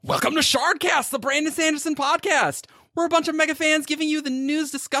Welcome to Shardcast, the Brandon Sanderson podcast. We're a bunch of mega fans giving you the news,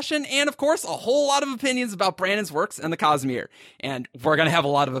 discussion, and of course, a whole lot of opinions about Brandon's works and the Cosmere. And we're going to have a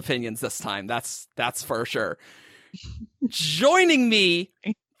lot of opinions this time. That's for sure. Joining me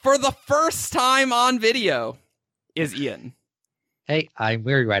for the first time on video is Ian. Hey, I'm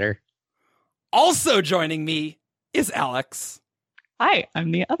Weary Rider. Also joining me is Alex. Hi,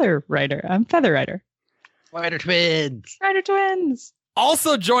 I'm the other writer. I'm Feather Rider. Rider Twins. Rider Twins.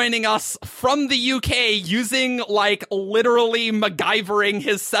 Also joining us from the UK using, like, literally MacGyvering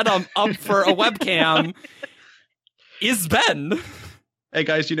his setup up for a webcam is Ben. Hey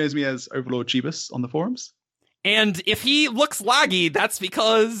guys, you know me as Overlord Jeebus on the forums. And if he looks laggy, that's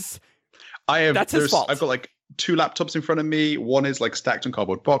because that's his fault. I've got like 2 laptops in front of me. One is like stacked on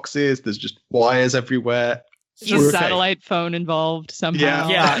cardboard boxes. There's just wires everywhere. He's a satellite phone involved somehow.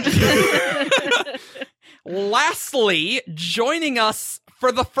 Yeah. Lastly, joining us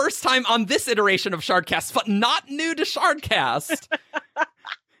for the first time on this iteration of Shardcast, but not new to Shardcast,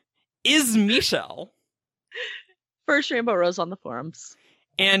 is Michelle. First Rainbow Rose on the forums.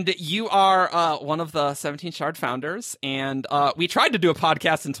 And you are one of the 17 Shard founders, and we tried to do a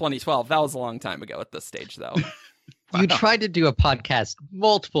podcast in 2012. That was a long time ago at this stage, though. You tried to do a podcast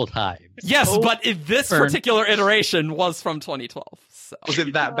multiple times. Yes, but this particular iteration was from 2012. So. Was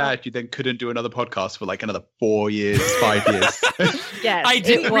it that bad you then couldn't do another podcast for like another 4 years, 5 years? Yes, I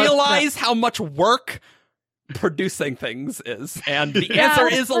didn't realize how much work producing things is, and the answer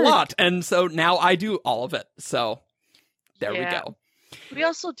is a lot, and so now I do all of it. So there we go. We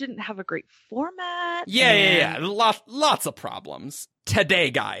also didn't have a great format. Yeah. Lots of problems.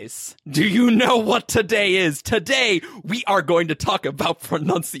 Today, guys, do you know what today is? Today, we are going to talk about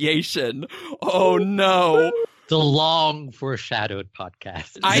pronunciation. Oh, no. The long foreshadowed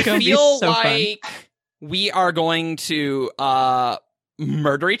podcast. I feel like we are going to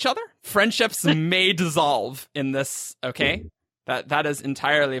murder each other. Friendships may dissolve in this, okay? That is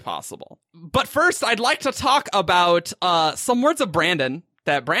entirely possible. But first, I'd like to talk about some words of Brandon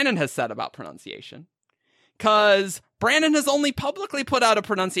that Brandon has said about pronunciation. Because Brandon has only publicly put out a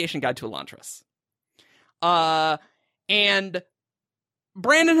pronunciation guide to Elantris. And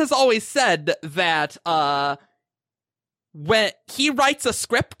Brandon has always said that when he writes a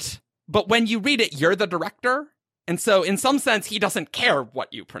script, but when you read it, you're the director. And so in some sense, he doesn't care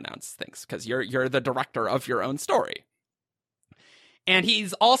what you pronounce things because you're the director of your own story. And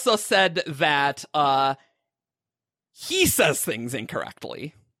he's also said that he says things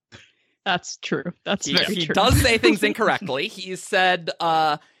incorrectly. That's true. That's very true. He does say things incorrectly. He said,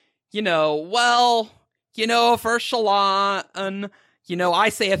 for Shallan, I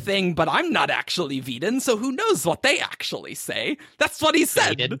say a thing, but I'm not actually Veden, so who knows what they actually say? That's what he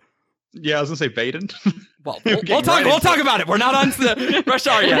said. Vaden. Yeah, I was going to say Vaden. Well, we'll talk about it. We're not on the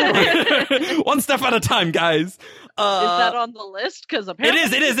Rashar yet. One step at a time, guys. Is that on the list? Because apparently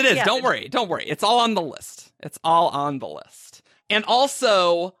it is. Yeah, Don't worry. It's all on the list. And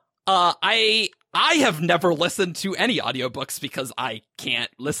also, I have never listened to any audiobooks because I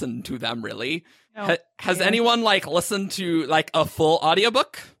can't listen to them really. No. Has anyone listened to a full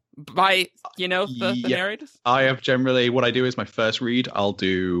audiobook by the narrators? I have generally, what I do is my first read, I'll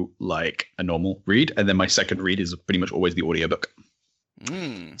do a normal read, and then my second read is pretty much always the audiobook.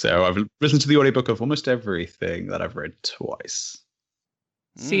 So I've listened to the audiobook of almost everything that I've read twice.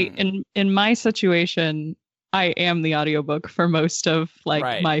 See, in my situation, I am the audiobook for most of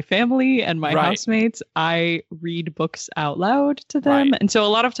my family and my housemates. I read books out loud to them. And so a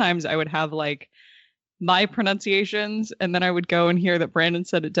lot of times I would have my pronunciations, and then I would go and hear that Brandon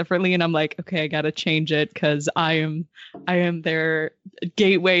said it differently, and I'm like, okay, I gotta change it because I am their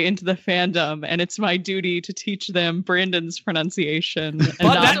gateway into the fandom, and it's my duty to teach them Brandon's pronunciation. But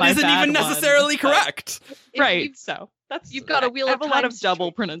that isn't even necessarily correct. Right. So you've got a wheel of time. I have a lot of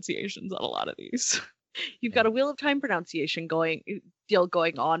double pronunciations on a lot of these. You've got a Wheel of Time pronunciation going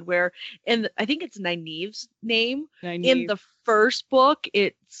on where, and I think it's Nynaeve's name. In the first book,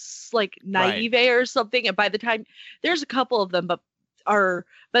 it's Nynaeve or something. And by the time, there's a couple of them, but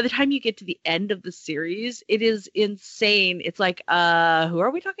by the time you get to the end of the series, it is insane. It's who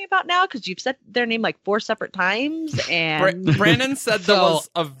are we talking about now? Because you've said their name 4 separate times. And Brandon said there was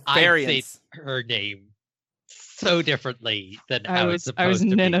a variance. I say her name so differently than I was supposed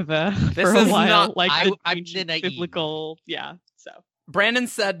to Nineveh This for a is while, not, I'm biblical, so Brandon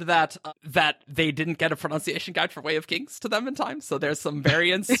said that they didn't get a pronunciation guide for Way of Kings to them in time, so there's some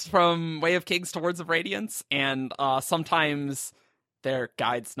variance from Way of Kings to Words of Radiance, and sometimes their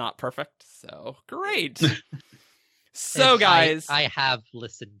guide's not perfect, so great. So guys, I have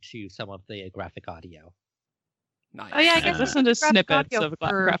listened to some of the graphic audio. Nice. Oh yeah, I guess I listened to snippets of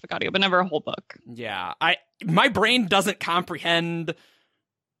graphic audio, but never a whole book. Yeah, my brain doesn't comprehend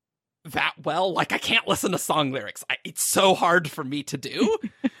that well. Like, I can't listen to song lyrics. It's so hard for me to do.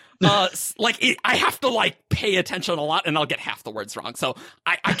 I have to pay attention a lot, and I'll get half the words wrong. So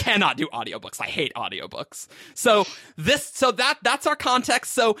I cannot do audiobooks. I hate audiobooks. So that's our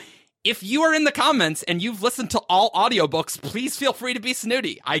context. So if you are in the comments and you've listened to all audiobooks, please feel free to be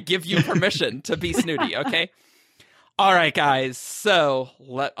snooty. I give you permission to be snooty. Okay. All right, guys. So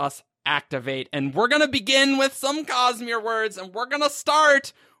let us activate, and we're gonna begin with some Cosmere words, and we're gonna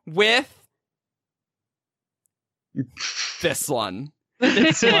start with this one.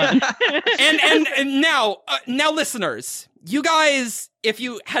 This one. and now, listeners, you guys, if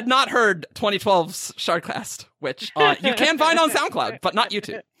you had not heard 2012's Shardcast, which you can find on SoundCloud, but not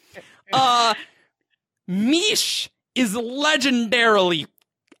YouTube, Mish is legendarily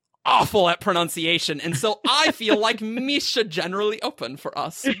awful at pronunciation, and so I feel like Mish should generally open for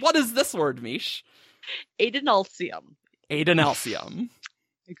us. What is this word, Mish? Adonalsium. Adonalsium.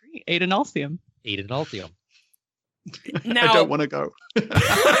 I agree. Adonalsium. Adonalsium. Now, I don't want to go.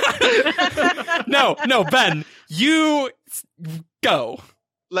 no, Ben, you go.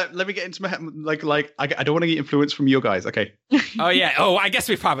 Let me get into my I don't want to get influence from you guys. Okay. Oh yeah. Oh, I guess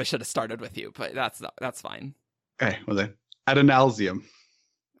we probably should have started with you, but that's fine. Okay. Well then, Adonalsium.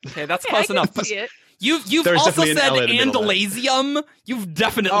 Okay, that's close enough. See it. You've also said Andalasium. You've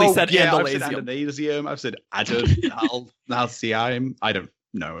definitely said Andalasium. I've said Andalasium. I've said Adonalsium. I don't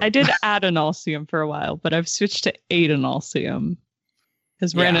know. I did Adonalsium for a while, but I've switched to Adonalsium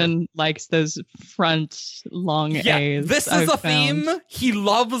because Brandon likes those front long A's. This is a theme. He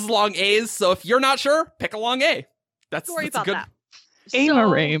loves long A's, so if you're not sure, pick a long A. That's about good. That.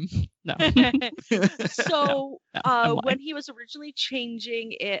 Amarame. No. So when he was originally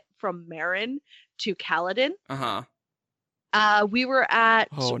changing it from Marin to Kaladin, we were at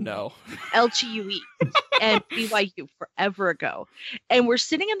LGUE and BYU forever ago. And we're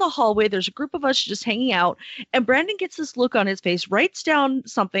sitting in the hallway. There's a group of us just hanging out. And Brandon gets this look on his face, writes down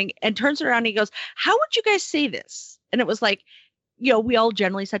something, and turns around and he goes, "How would you guys say this?" And it was like, we all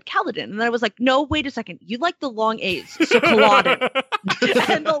generally said Kaladin. And then I was like, no, wait a second. You like the long A's. So Kaladin.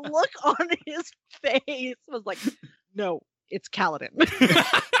 And the look on his face was like, no, it's Kaladin.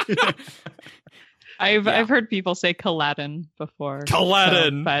 I've heard people say Kaladin before.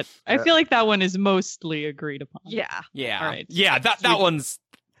 Kaladin. But I feel like that one is mostly agreed upon. Yeah. Yeah. All right. Yeah, that one's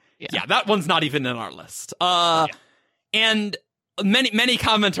that one's not even in our list. And many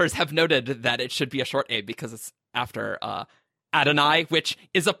commenters have noted that it should be a short A because it's after Adonai, which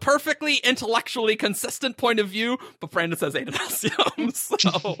is a perfectly intellectually consistent point of view, but Brandon says Adonalsium.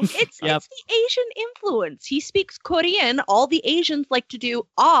 So it's the Asian influence. He speaks Korean. All the Asians like to do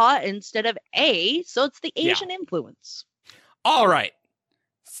instead of A, so it's the Asian influence. All right.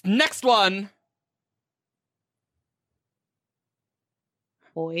 Next one.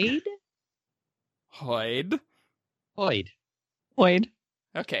 Hoid.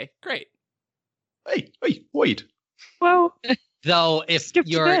 Okay, great. Hey, Hoid. Well, though, if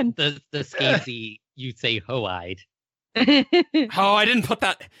you're the Scazy, you'd say Hoide. Oh, I didn't put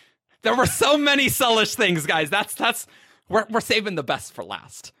that. There were so many Sullish things, guys. That's we're saving the best for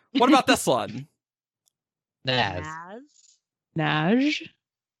last. What about this one? Naz.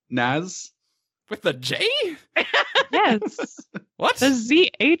 With the J? Yes. What?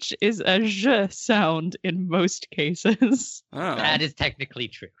 The ZH is a zh sound in most cases. Oh. That is technically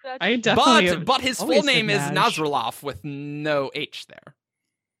true. I definitely but his full name is Nazraloff with no H there.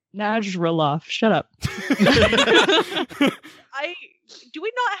 Nazraloff. Shut up. Do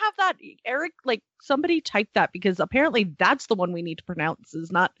we not have that, Eric? Like, somebody type that, because apparently that's the one we need to pronounce, is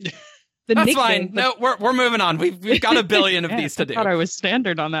not the That's nickname. fine. No, we're moving on. We've got a billion of these to do. I thought I was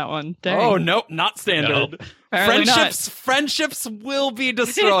standard on that one. Dang. Oh, nope, not standard. No, friendships will be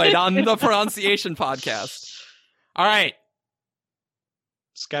destroyed on the pronunciation podcast. All right.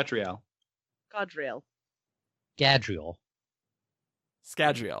 Scadrial. Gadriel.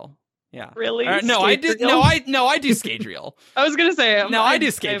 Scadrial. Yeah. Really? No, I do Scadrial. I was gonna say I do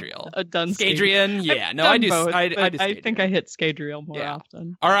Scadrial. I've done Scadrian. Yeah. No, I do. Both, I do. Scadrial. I think I hit Scadrial more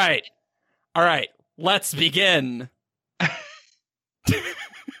often. All right. Let's begin.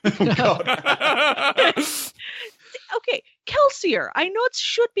 Oh, God. Okay, Kelsier. I know it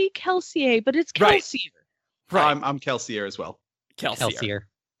should be Kelsier, but it's Kelsier. Right. I'm Kelsier as well. Kelsier.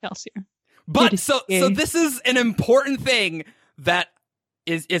 But so this is an important thing that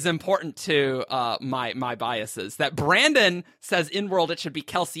is important to my biases. That Brandon says in world it should be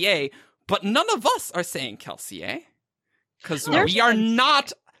Kelsier, but none of us are saying Kelsier because we are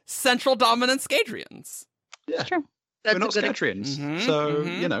not central dominant Scadrians. Yeah. It's true. We're not Scatrians, so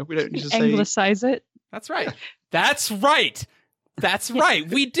you know we don't need to say anglicize it. That's right. Yeah. That's right. That's right.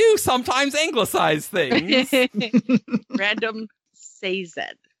 We do sometimes anglicize things. Random Sazed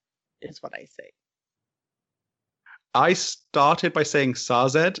is what I say. I started by saying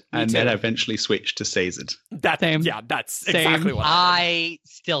Sazed and then eventually switched to Sazed. That's exactly what I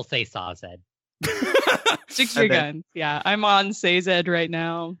still say Sazed. Stick to your guns. Yeah, I'm on Sazed right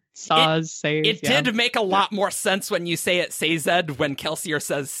now. It did make a lot more sense when you say it Sazed when Kelsier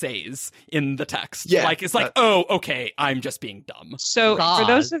says Says in the text. Yeah, like it's like, oh, okay, I'm just being dumb. So for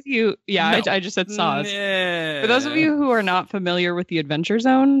those of you, I just said Saz. For those of you who are not familiar with the Adventure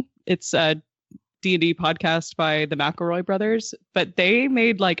Zone, it's a D&D podcast by the McElroy brothers, but they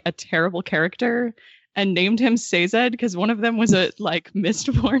made like a terrible character and named him Sazed because one of them was a like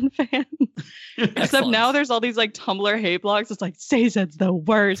Mistborn fan. Except now there's all these like Tumblr hate blogs. It's like Sazed's the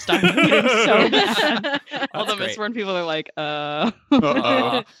worst. I'm hating so bad. All the Mistborn people are like, about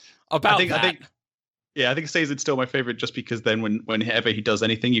I think Sazed's still my favorite just because then whenever he does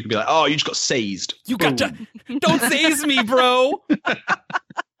anything, you can be like, oh, you just got Sazed. You got to don't Saze me, bro.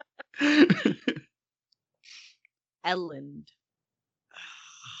 Elend.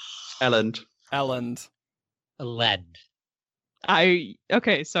 Elend.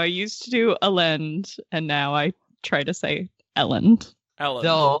 So I used to do Elend, and now I try to say Elend.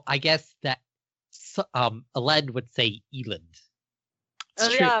 Though I guess that Elend would say Eland.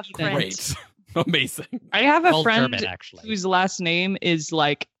 Yeah, great. Amazing. I have a friend German, whose last name is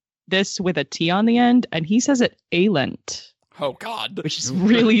like this with a T on the end, and he says it Elent. Oh, God. Which is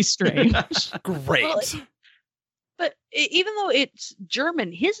really strange. Great. Well, but even though it's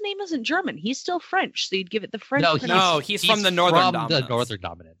German, his name isn't German. He's still French, so you'd give it the French. No, he's from the Northern Dominance. The Northern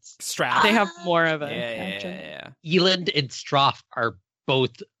Dominance. Straff. They have more of it. Yeah. Eland and Straff are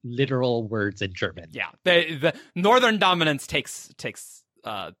both literal words in German. Yeah. The Northern Dominance takes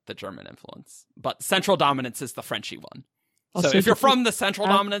the German influence, but Central Dominance is the Frenchy one. Also, so if you're from the Central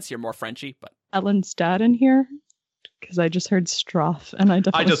Dominance, you're more Frenchy. But Ellen's dad in here. Because I just heard Straff, and I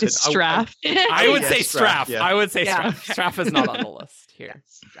definitely say Straff. I would say Straff. Yeah. I would say Straff. Straff is not on the list here.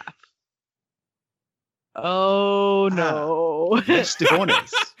 Straff. Oh, no.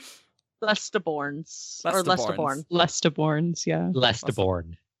 Lesteborns. Lesteborns. Or Lesteborn. Lesteborns, yeah.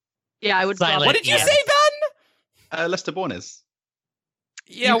 Lesteborn. Yeah, I would. What did you say, Ben? Lestebornes.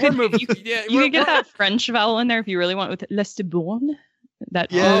 Yeah, we're moving. You could get that French vowel in there if you really want with Lesteborn.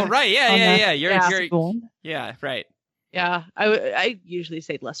 Oh, right. Yeah. You're yeah, right. Yeah, I usually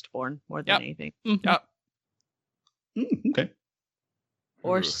say Lestborn more than anything. Mm-hmm. Yep. Okay.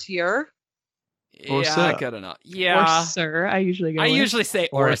 Or Sir. Yeah, good enough. Yeah. Or Sir. I usually say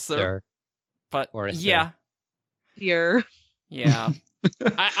or Sir. But yeah. Sir. Yeah.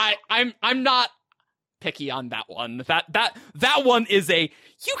 I'm not picky on that one. That one is you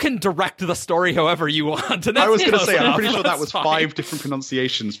can direct the story however you want. And I was going to say, I'm pretty sure that was 5 different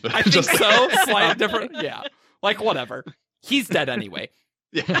pronunciations. But I think so. Slightly different. Yeah. Like, whatever. He's dead anyway.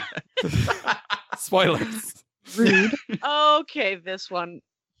 Yeah. Spoilers. Rude. Okay, this one.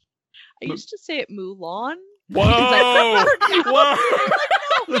 I used to say it Mulan. Whoa! Whoa!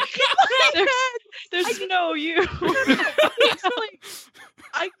 There's no you.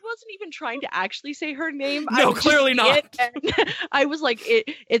 I wasn't even trying to actually say her name. No, clearly not. I was like,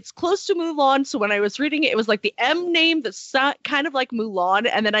 it's close to Mulan. So when I was reading it, it was like the M name that's kind of like Mulan.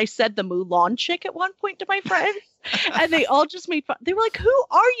 And then I said the Mulan chick at one point to my friends. And they all just made fun. They were like, who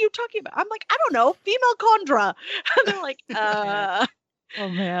are you talking about? I'm like, I don't know. Female Condra. And they're like, Oh,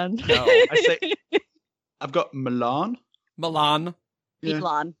 man. No, I've got Milan. Milan. Yeah.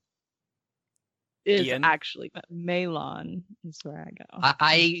 Milan. Is Ian? Actually Melon is where I go.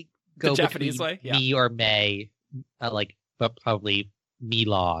 I go the Japanese way, me or May, but probably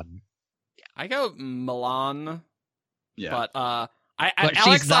Milan. I go Milan. Yeah, but but Alex,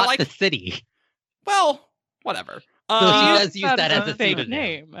 she's not like the city. Well, whatever. So she does use that as a pseudonym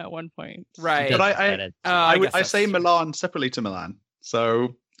name at one point, right? But I say Milan separately to Milan.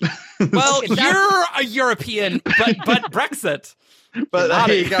 So, well, you're a European, but Brexit. But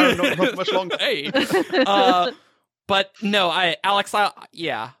there you go, not much longer. Hey. But no, Alex,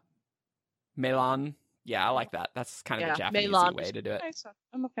 Milan. Yeah, I like that. That's kind of a Japanese way to do it. Nice.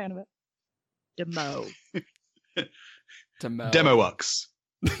 I'm a fan of it. Demo. Demowux.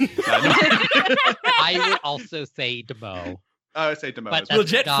 I would also say Demo. I would say Demo. But that's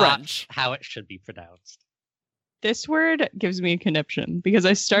legit not French. How it should be pronounced. This word gives me a conniption because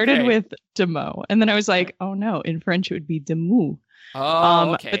I started with Demo and then I was like, oh no, in French it would be Demu.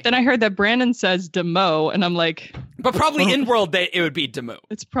 Oh, okay. But then I heard that Brandon says Demo, and I'm like... But probably in world, it would be Demo.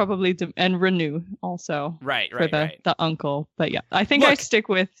 It's probably and Renew also. Right. For the uncle. But yeah, I think I stick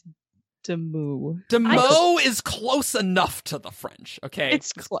with Demo. Demo is close enough to the French, okay?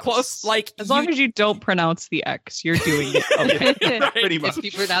 It's close. Like, as long as you don't pronounce the X, you're doing it okay. Right. Pretty much. If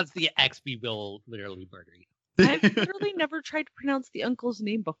you pronounce the X, we will literally murder you. I've literally never tried to pronounce the uncle's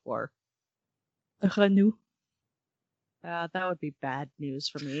name before. Renew. That would be bad news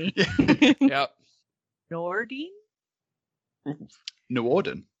for me. Yep. Nordine?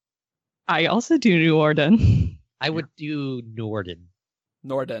 Norden. I also do Norden. I would do Norden.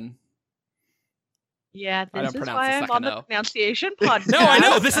 Yeah, this is why I'm on the pronunciation podcast. No, I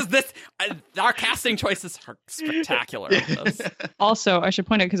know. Our casting choices are spectacular. Also, I should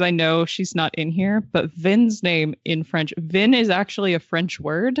point out, because I know she's not in here, but Vin's name in French, Vin is actually a French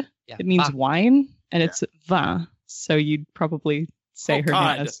word. Yeah. It means wine, and it's vin. So you'd probably say her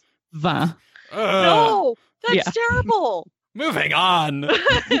name as vin. No, that's terrible. Moving on.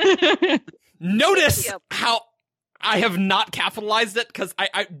 Notice how I have not capitalized it, because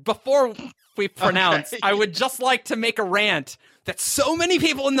I before we pronounce, I would just like to make a rant that so many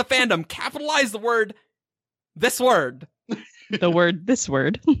people in the fandom capitalize the word this word. The word this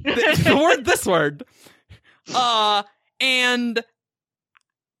word. the word this word. And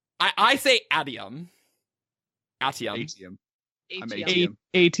I say atium. Atium.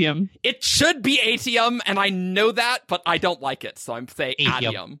 Atium. It should be atium, and I know that, but I don't like it, so I'm saying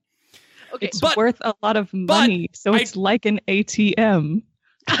atium. Okay, it's worth a lot of money, so it's like an ATM.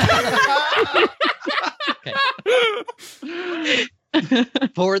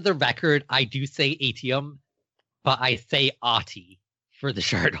 For the record, I do say ATM, but I say Ati for the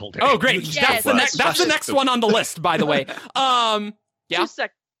shard holder. Oh, great! Yes. That's the next one on the list, by the way. Yeah. 2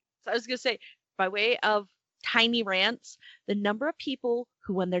 seconds. So I was gonna say, by way of tiny rants, the number of people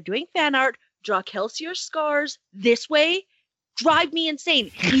who, when they're doing fan art, draw Kelsier scars this way drive me insane.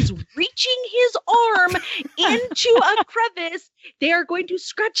 He's reaching his arm into a crevice. They are going to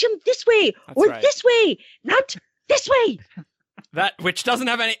scratch him this way this way, not this way. That which doesn't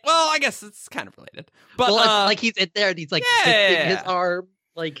have any. Well, I guess it's kind of related. But like he's in there and he's like twisting his arm.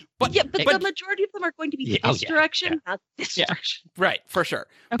 But the majority of them are going to be this direction, not this direction. Right, for sure.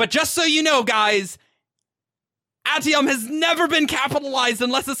 Okay. But just so you know, guys, atium has never been capitalized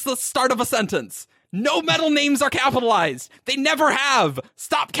unless it's the start of a sentence. No metal names are capitalized. They never have.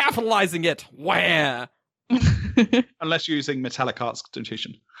 Stop capitalizing it. Wah. Unless you're using metallic arts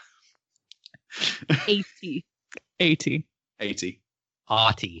notation. 80. Ati.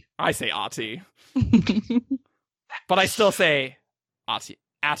 I say Ati. But I still say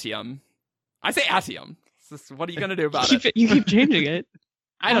atium. I say atium. What are you going to do about it? You keep changing it.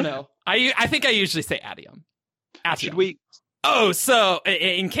 I don't know. I think I usually say atium. Should we... Oh, so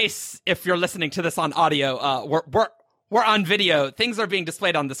in case if you're listening to this on audio, we're on video. Things are being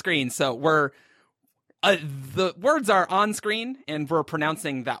displayed on the screen, so the words are on screen, and we're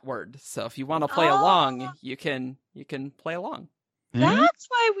pronouncing that word. So if you want to play along, you can play along. That's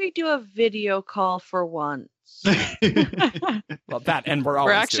why we do a video call for once. Well, that and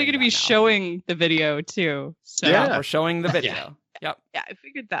we're actually going to be showing the video too. So we're showing the video. Yep. Yeah, I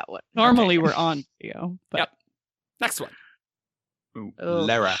figured that one. Normally we're on video. But... Yep. Next one. Ooh,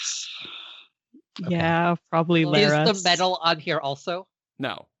 Leras. Yeah, probably Leras. Is the metal on here also?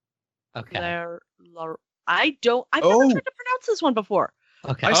 No. Okay. I've never tried to pronounce this one before.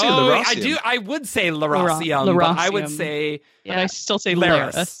 Okay. I say Lerasium. I would say Lerasium, but I would say... But I still say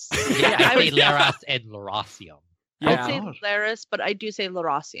Leras. I say Leras and Lerasium. I'd say Leras, but I do say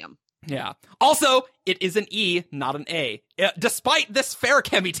Lerasium. Yeah. Also, it is an E, not an A. Despite this fair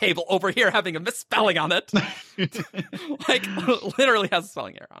chemi table over here having a misspelling on it. Like, literally has a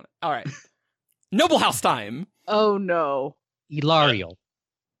spelling error on it. All right. Noble House time. Oh, no. Ilarial.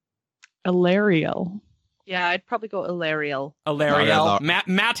 Yeah, I'd probably go Ilarial.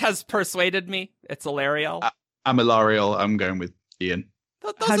 Matt has persuaded me. It's Ilarial. I'm Ilarial. I'm going with Ian.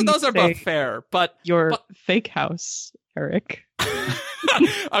 Those are both fair, but... Your fake house, Eric.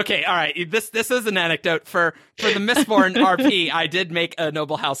 Okay, all right. This is an anecdote. For the Mistborn RP, I did make a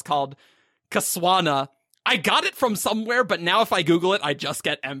noble house called Kaswana. I got it from somewhere, but now if I Google it, I just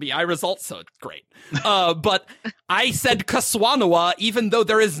get MBI results, so it's great. But I said Kaswanawa, even though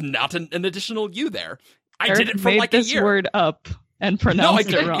there is not an additional U there. Eric did it for like a year. This word up and pronounced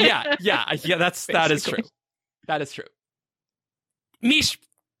it wrong. Yeah. That is true. That is true. Mish,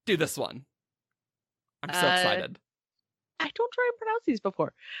 do this one. I'm so excited. I don't try and pronounce these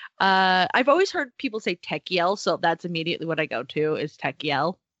before. I've always heard people say Tekiel, so that's immediately what I go to is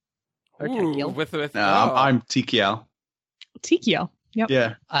Tekiel. Or Tekiel. I'm Tekiel. Tekiel. Yep.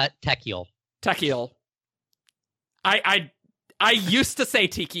 Yeah. Tekiel. Tekiel. I used to say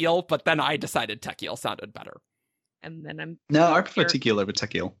Tekiel, but then I decided Tekiel sounded better. And then I prefer Tekiel over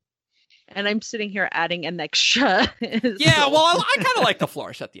Tekiel. And I'm sitting here adding an extra. Yeah, well, I kind of like the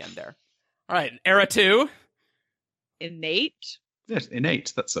flourish at the end there. All right, Era 2. Innate. Yes,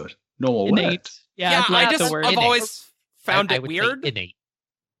 innate. That's a normal innate. word. Yeah, I've always found it weird. Innate.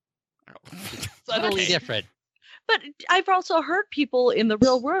 Subtly different. But I've also heard people in the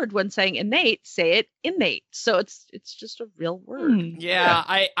real world when saying innate say it innate. So it's just a real word. Yeah,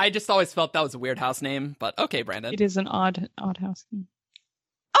 I just always felt that was a weird house name, but okay, Brandon. It is an odd house name.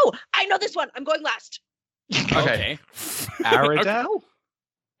 Oh, I know this one. I'm going last. Okay. Aradel?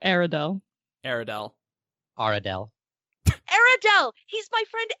 Aradel. Aradel. Aradel. Aradel. He's my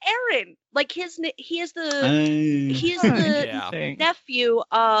friend Aaron. Like he is the nephew.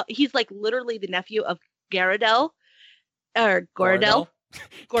 He's like literally the nephew of Garadel. Or Goradel.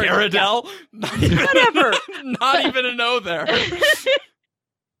 Garadel? Yeah. Whatever. Not even a no there.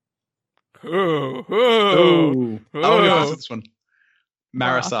 Oh, this one.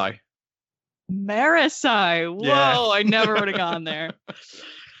 Marasai. Marasai. Whoa, yeah. I never would have gone there.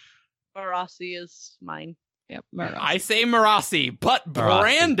 Marasi is mine. Yep, Marasi. I say Marasi, but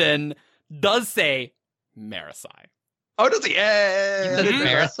Brandon does say Marasai. Oh, does he? Yeah.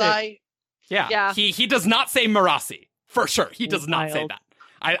 Marasai? Yeah. He does not say Marasi. For sure. He does not say that.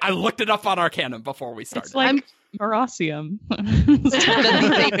 I looked it up on Arcanum before we started. It's like Marasium. Does he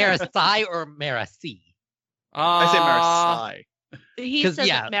say Marasai or Marasi? I say Marasai. He says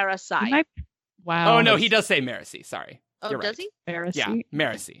Marasai. Wow. Oh, no, he does say Marasi. Sorry. Oh, You're does right. he? Marasi? Yeah,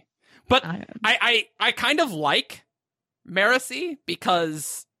 Marasi. But I kind of like Marasi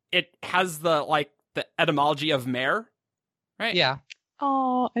because it has the etymology of mare, right? Yeah.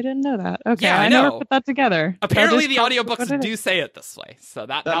 Oh, I didn't know that. Okay, yeah, I never put that together. Apparently, the audiobooks do say it this way, so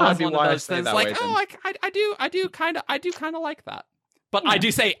that was one of those things. Like, I do kind of like that. But I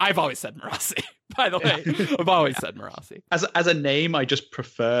do say I've always said Marasi. By the way, I've always said Marasi. As a name, I just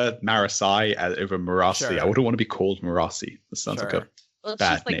prefer Marasai over Marasi. Sure. I wouldn't want to be called Marasi. That sounds like a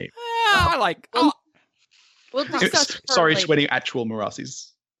bad name. I like. We'll discuss. Sorry, to any actual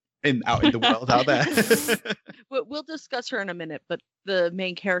Marasis out in the world out there. We'll discuss her in a minute. But the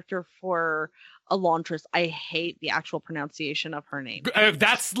main character for Elantris, I hate the actual pronunciation of her name.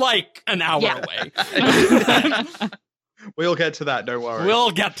 That's like an hour away. We'll get to that. Don't worry.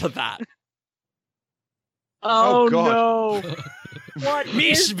 We'll get to that. Oh God. No! What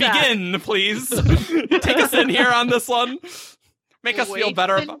Mish, begin, please. Take us in here on this one. Make us feel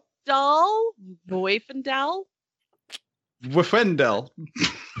better about. Voifendal. Wafendel.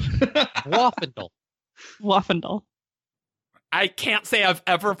 Waffendel. I can't say I've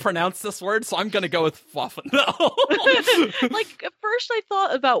ever pronounced this word, so I'm going to go with Waffendel. Like at first,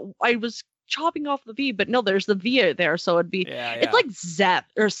 I was chopping off the V, but no, there's the V there, so it'd be. It's like Zep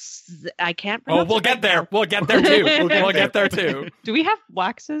or I can't pronounce. Oh, we'll get there. We'll get there too. We'll get there too. Do we have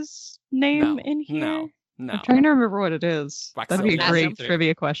Wax's name in here? No. I'm trying to remember what it is. Wax That'd be a great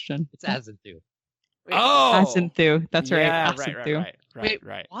trivia question. It's Azanthu. Oh, Azanthu. That's right. Yeah,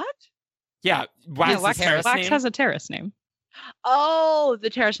 right. What? Yeah, Wax has a terrace name. Oh,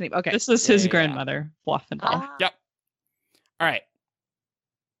 the terrace name. Okay. This is his grandmother, Waffendal. Yep. All right.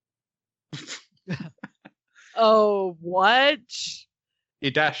 Oh, what?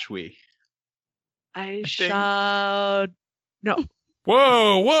 Idashwi. I shall. No.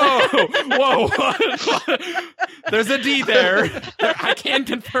 Whoa! There's a D there. I can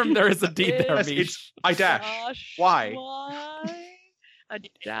confirm there is a D there. Yes, it's I-dash. Why? A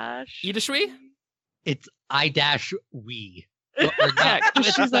dash. Idashwi? It's I-dash-we.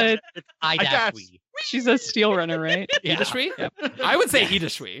 She's a I-dash-we. She's a steel runner, right? Idashwi? Yep. I would say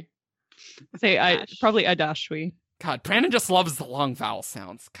Idashwi. Probably I-dash-we. God, Brandon just loves the long vowel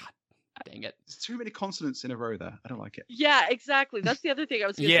sounds. God dang it. There's too many consonants in a row there. I don't like it. Yeah, exactly. That's the other thing I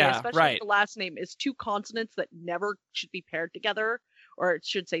was going to say. Especially if the last name is two consonants that never should be paired together. Or it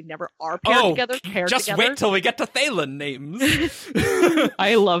should say never are paired together. Just wait till we get to Thaylen names.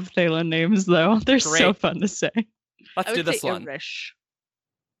 I love Thaylen names, though. They're so fun to say. Let's do this one. Irish.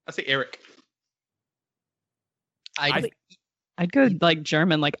 I say Eric. I'd go like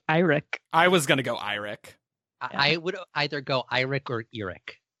German, like Eirik. I was going to go Eirik. I would either go Eirik or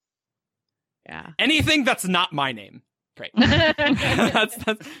Eric. Yeah. Anything that's not my name. Great. that's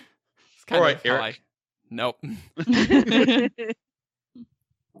kind all right, Eric. Nope.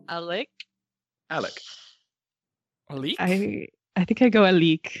 Alec. Alik? I think I go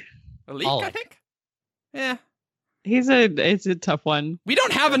Alik. Alik, I think? Yeah. It's a tough one. We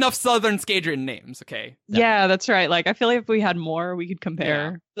don't have enough Southern Scadrian names, okay? No. Yeah, that's right. Like, I feel like if we had more, we could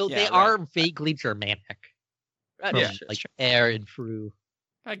compare. Yeah. So they are vaguely Germanic. From, like air and fru.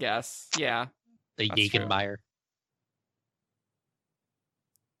 I guess. Yeah. The Jägenmeier.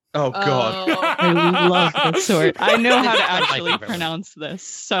 Oh God! I love this sword. I know how to actually pronounce this,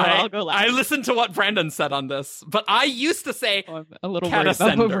 so I'll go last. I listened to what Brandon said on this, but I used to say a little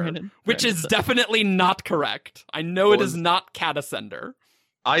Catacender, which is definitely not correct. I know it is not Catacender.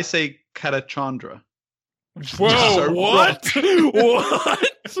 I say Catachandra. Whoa! What?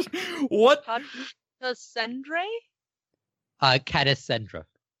 What? Catacendre? Catacendra.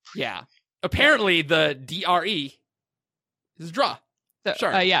 Yeah. Apparently, the DRE is Dra. So,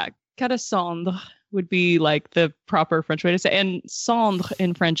 sure. Yeah, Catacendre would be like the proper French way to say, and cendre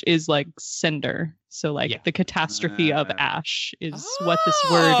in French is like cinder. So like the catastrophe of ash is what this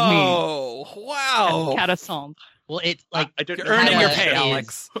word means. Oh, wow! Catacendre. Well, it's like you're earning your pay,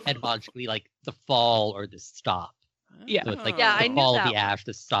 Alex. Etymologically, like the fall or the stop. Yeah, so it's like the fall of the ash,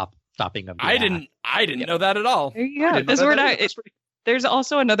 the stopping of the ash. I didn't know that at all. There you go. This word, there's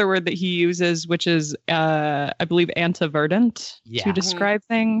also another word that he uses, which is, I believe, antiverdant to describe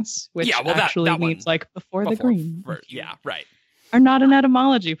things, which actually means like before the green. Yeah, right. I'm not an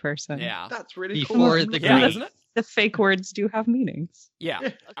etymology person. Yeah, that's really cool. Before the green, isn't it? The fake words do have meanings. Yeah.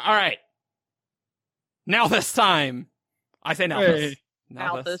 All right. Now this time, I say Nalthus.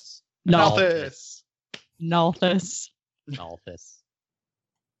 Nalthus.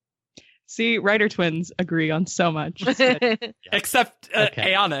 See, writer twins agree on so much. Except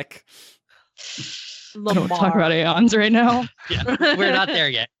Aeonic. Lamar. Don't talk about Aeons right now. Yeah, we're not there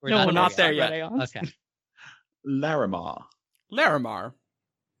yet. We're not there yet. Okay. Larimar. Lilarmar.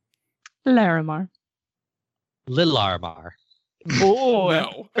 Oh,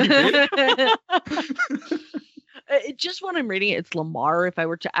 no. Just when I'm reading it, it's Lamar. If I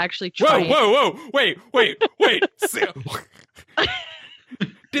were to actually try. Whoa! Wait!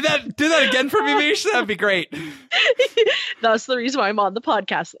 Do that again for me, Mish. That'd be great. That's the reason why I'm on the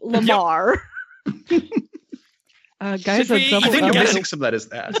podcast. Lamar. Guys, I think you're missing some letters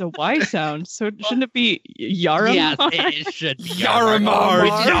there. It's a Y sound, so shouldn't it be Yaramar? Yes, it should be Yaramar.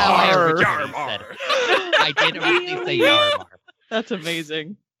 I did originally say Yaramar. That's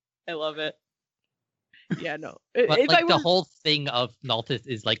amazing. I love it. Yeah, no. But like the whole thing of Nalthus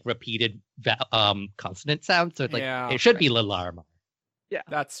is like repeated consonant sound, so it's like it should be Lilarmar. Yeah,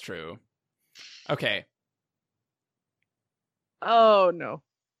 that's true. Okay. No.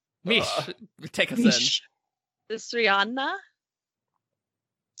 Mish, take us in. Cicerina?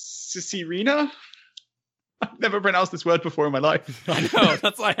 Cicerina? I've never pronounced this word before in my life. I know,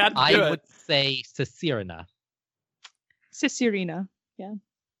 that's why I had to do it. I would say Cicerina. Cicerina, yeah.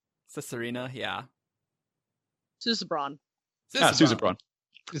 Cicerina, yeah. Susebron. Susebron,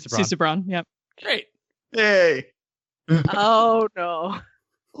 yep. Great. Yay. Oh, no.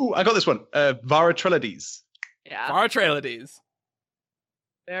 Ooh, I got this one. Varatrelides. Yeah. Varatrelides.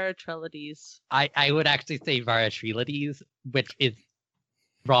 I would actually say Varatrelides, which is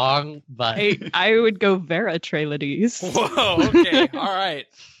wrong, but I would go Veratrelides. Whoa, okay. All right.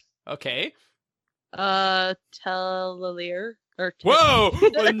 Okay. Telalir. Whoa!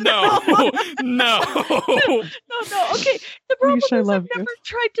 No. Okay. The problem is I've never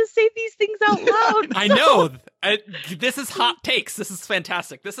tried to say these things out loud. I know. This is hot takes. This is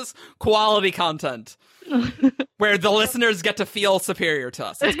fantastic. This is quality content where the listeners get to feel superior to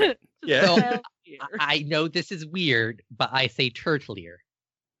us. Yeah. So, I know this is weird, but I say Turtlier.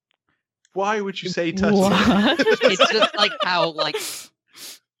 Why would you say Turtlier? It's just like how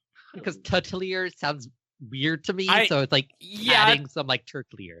because Turtlier sounds weird to me, so it's like adding some like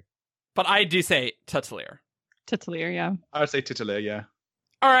Turtlier. But I do say Tutlier. Tutlier, yeah. I would say Titular, yeah.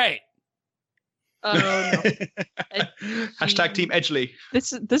 All right. Oh no. Hashtag Team Edgley.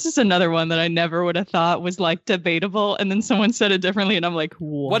 This is another one that I never would have thought was like debatable, and then someone said it differently, and I'm like,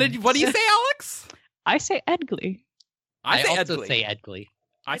 what do you say, Alex? I say Edgley. I also say Edgley.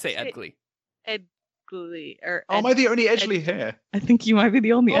 I say Edgley. Edgley. Am I the only Edgley here? I think you might be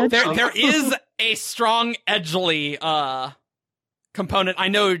the only Edgley. There is a strong Edgley component. I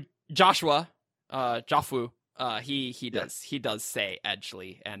know Joshua, Jaffu, he does say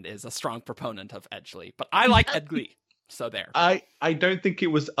Edgley and is a strong proponent of Edgley. But I like Edgley, so there. I don't think it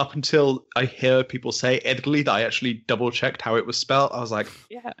was up until I hear people say Edgley that I actually double checked how it was spelled. I was like,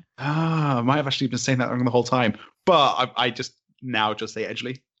 I might have actually been saying that wrong the whole time. But I just now just say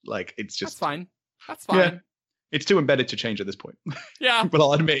Edgley. Like it's just That's fine. Yeah, it's too embedded to change at this point. Yeah. But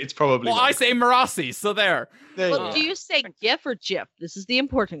I'll admit it's probably Well, I say Marasi, so there. Well, do you say GIF or GIF? This is the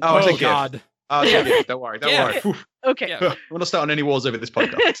important question. God. Oh, yeah. Don't worry. Whew. Okay. Yeah. I want to start on any wars over this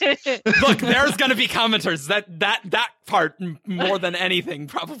podcast. Look, there's gonna be commenters. That part more than anything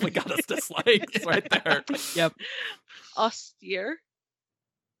probably got us dislikes right there. Yep. Austere.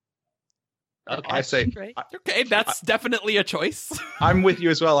 Okay. I say. Okay, that's definitely a choice. I'm with you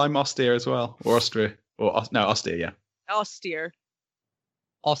as well. I'm austere as well, or Austria, or no, austere. Yeah. Austere.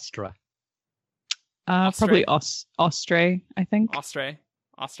 Ostra. Probably Ostray, I think. Ostray.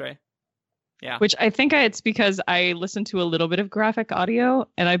 Yeah. Which I think it's because I listened to a little bit of graphic audio,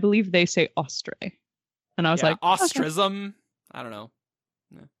 and I believe they say Ostray. And I was like, ostrism. Okay. I don't know.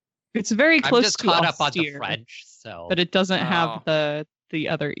 No. It's very close just to caught austere, up on the French, so. But it doesn't have the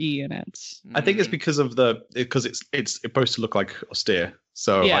other E in it. I think it's because of because it's supposed to look like austere.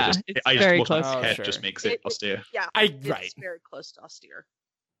 So yeah, I just very close. Head sure. Just makes it austere. Yeah, it's very close to austere.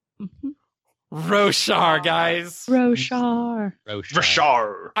 Mm-hmm. Roshar, guys. Roshar.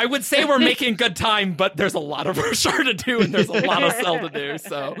 I would say we're making good time, but there's a lot of Roshar to do, and there's a lot of Cell to do,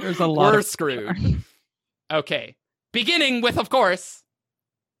 so we're screwed. Okay. Beginning with, of course,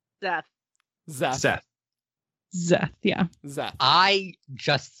 Szeth, yeah. Szeth. I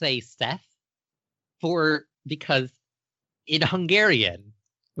just say Szeth because in Hungarian,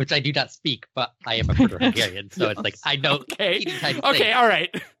 which I do not speak, but I am a Proto-Hungarian, so it's like I know. Okay, all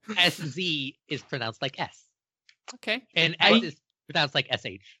right. SZ is pronounced like S. Okay, and S is pronounced like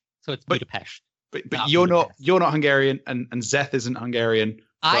SH, so it's Budapest. But you're not Hungarian, and Szeth isn't Hungarian.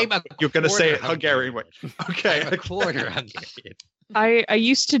 You're going to say it Hungarian way. Okay, I'm a quarter Hungarian. I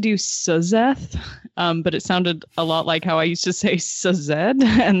used to do Szeth, but it sounded a lot like how I used to say Szed,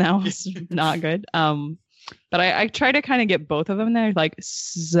 and that was not good. But I try to kind of get both of them there, like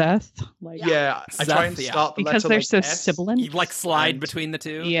Szeth. Like I try and start the because letter they're like so S. sibilant. You like slide between the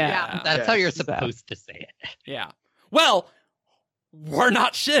two. Yeah. That's how you're supposed to say it. Yeah. Well, we're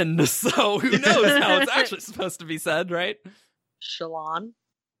not Shin, so who knows how it's actually supposed to be said, right? Shallan.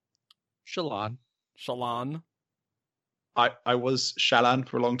 I was Shallan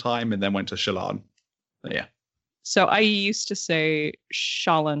for a long time, and then went to Shallan. Yeah. So I used to say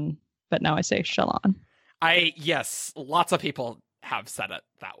Shallan, but now I say Shallan. Yes, lots of people have said it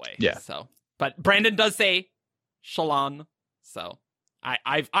that way. Yeah. So, but Brandon does say Shallan, so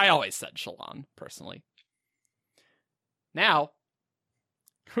I always said Shallan personally. Now,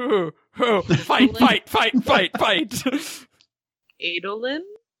 fight!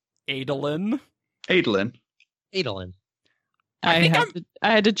 Adolin. I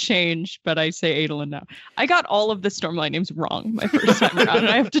had to change, but I say Adolin now. I got all of the Stormlight names wrong my first time around, and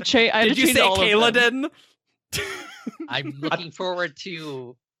I have to change. Did you say Kaladin? I'm looking forward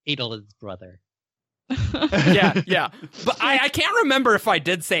to Adolin's brother. yeah. But I can't remember if I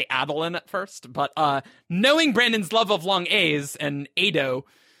did say Adolin at first, but knowing Brandon's love of long A's and Ado,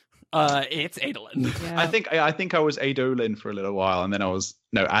 it's Adolin. Yeah. I think I was Adolin for a little while, and then I was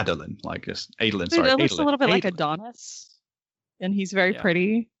Adolin, like just Adolin. Sorry, it looks a little bit like Adonis, and he's very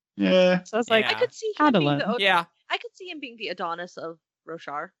pretty. Yeah. So I was like, I could see him Adolin. I could see him being the Adonis of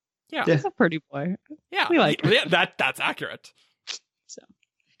Roshar. Yeah, he's a pretty boy. Yeah, we like him. Yeah, that's accurate. So,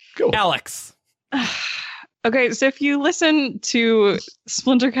 cool. Alex. Okay, so if you listen to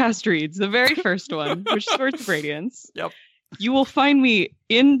Splintercast Reads, the very first one, which is Swords of Radiance, yep, you will find me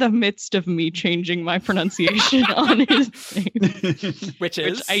in the midst of me changing my pronunciation on his name, which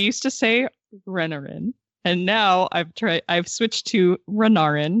I used to say Renarin, and now I've switched to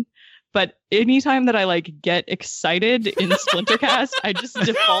Renarin. But anytime that I get excited in Splintercast, I just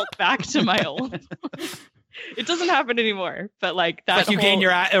default back to my old. It doesn't happen anymore, but that. You gain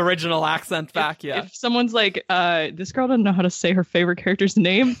your original accent back. If someone's like, "This girl doesn't know how to say her favorite character's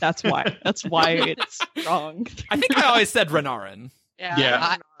name," that's why. That's why it's wrong. I think I always said Renarin.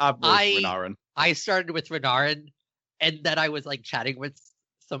 Yeah, Renarin. I started with Renarin, and then I was chatting with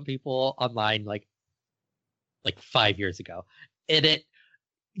some people online like 5 years ago, and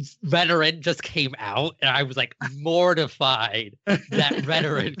Renarin just came out, and I was mortified that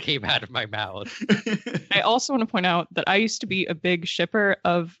Renarin came out of my mouth. I also want to point out that I used to be a big shipper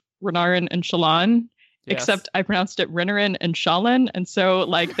of Renarin and Shallan, except I pronounced it Renarin and Shallan, and so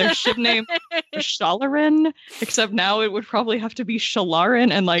their ship name is Shalarin, except now it would probably have to be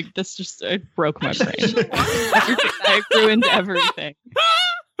Shalarin, and this just broke my brain. I ruined everything.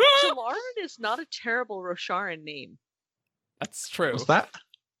 Shalarin is not a terrible Rosharan name. That's true. What's that?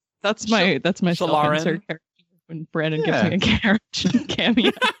 That's my self-insert character when Brandon gives me a character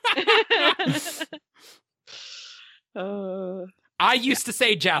cameo. I used to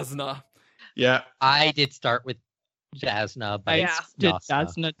say Jasna. Yeah. I did start with Jasna, but I it's did Jasna.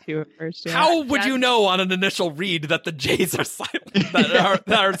 Jasna too at first. Yeah. How would you know on an initial read that the J's are silent? that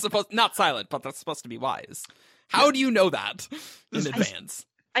are supposed not silent, but they're supposed to be wise. How do you know that in advance?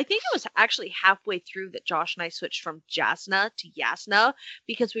 I think it was actually halfway through that Josh and I switched from Jasna to Yasna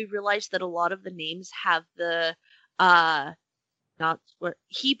because we realized that a lot of the names have the not what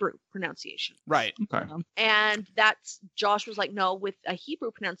Hebrew pronunciation. Right. Okay. And that's Josh was like, no, with a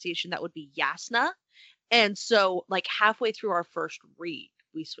Hebrew pronunciation that would be Yasna. And so like halfway through our first read,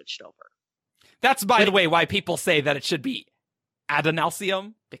 we switched over. That's, by the way, why people say that it should be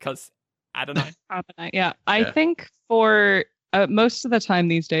Adonalcium, because Adonai. Yeah. I think for most of the time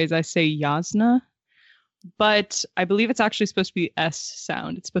these days, I say Yasna, but I believe it's actually supposed to be S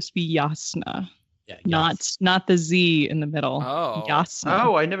sound. It's supposed to be Yasna. Yeah, not the Z in the middle. Oh. Yasna.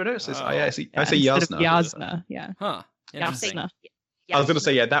 Oh, I never noticed this. I say Instead Yasna. of Yasna. Yeah. Huh. Interesting. Yasna. I was going to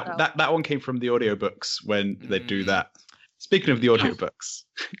say, yeah, that one came from the audiobooks when they do that. Speaking of the audiobooks.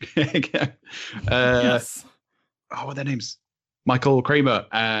 Yes. Oh, what are their names? Michael Kramer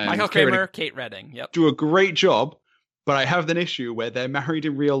and Michael Kramer, Kate Redding. Yep. do a great job, but I have an issue where they're married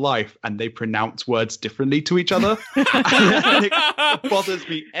in real life and they pronounce words differently to each other. It bothers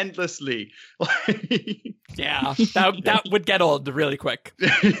me endlessly. Yeah, that would get old really quick.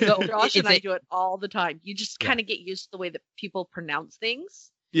 So Josh and I do it all the time. You just kind of get used to the way that people pronounce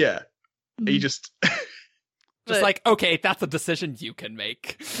things. Yeah. You just Just like, okay, that's a decision you can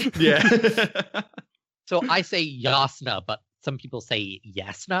make. yeah. So I say Yasna, but some people say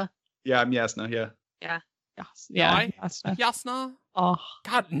Yasna. Yeah, I'm Yasna, yeah. Yeah. Yasna. Yasna. Oh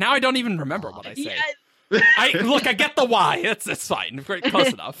God, now I don't even remember what I say. I get the Y. It's fine.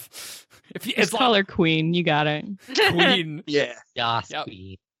 Close enough. It's call her Queen. You got it. Queen. Yeah. Yas Yep.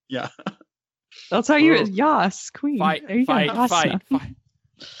 Queen. Yeah. That's how you Yas Queen. Fight. There you go, Yasna.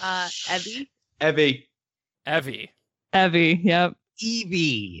 Evie. Evie. Yep.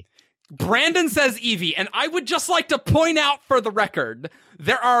 Evie. Brandon says Evie, and I would just like to point out for the record,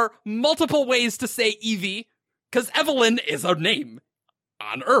 there are multiple ways to say Evie, because Evelyn is a name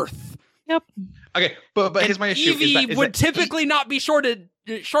on Earth. Yep. Okay, but here's my issue. Evie would typically not be shortened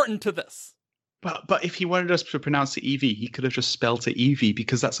to this. But if he wanted us to pronounce it Eevee, he could have just spelled it Eevee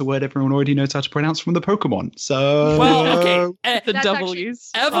because that's a word everyone already knows how to pronounce from the Pokemon. So well, okay, The W's.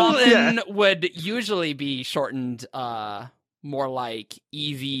 Evelyn would usually be shortened more like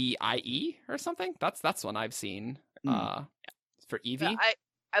EVIE or something. That's one I've seen for Eevee.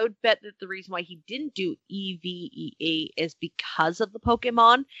 I would bet that the reason why he didn't do EVEE is because of the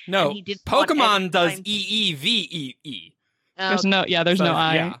Pokemon. No, and he didn't Pokemon does EEVEE. There's no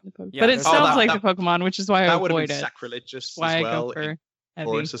I. Yeah. But it sounds like the Pokemon, which is why I that would have avoid been it. sacrilegious Why as I well go for in Evie.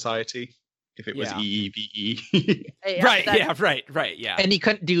 Flora Society if it was EEVE. Right, yeah. And he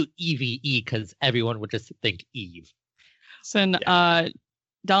couldn't do EVE because everyone would just think Eve. So,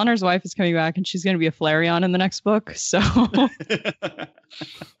 Dalinor's wife is coming back, and she's going to be a Flareon in the next book. So,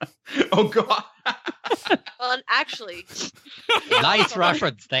 oh god. Well, and actually, Nice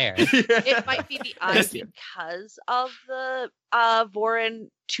reference there. it might be the I because of the Voron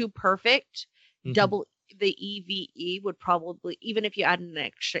Too Perfect. Mhm. Double the EVE would probably, even if you add an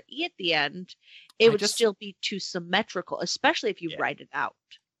extra E at the end, it would still be too symmetrical, especially if you write it out.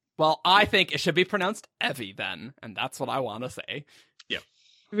 Well, I think it should be pronounced Evie then, and that's what I want to say.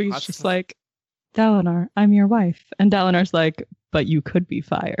 he's just like, Dalinor, I'm your wife. And Dalinor's like, but you could be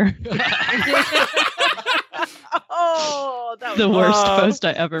fire. Oh, that was The worst post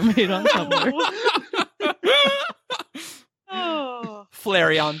I ever made on Tumblr. Oh.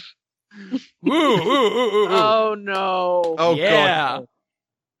 Flareon. Ooh. Oh no. Oh yeah.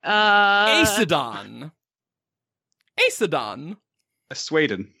 god. Aesidon.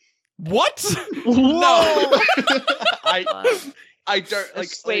 Sweden. What? No. I don't like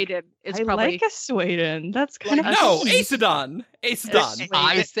Sweden. It's I probably like a Sweden. That's kind of No, Aesidon.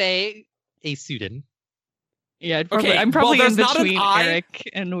 I say a Sudan. Yeah, Okay, I'm probably well, in there's not an between I. Eric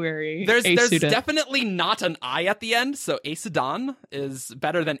and Weary. There's definitely not an I at the end, so Aesidon is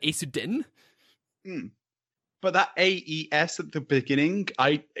better than Aesudin. But that AES at the beginning,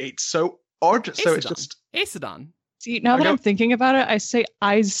 it's so odd. So it's Aesidon. just Aesidon. See, now that I'm thinking about it, I say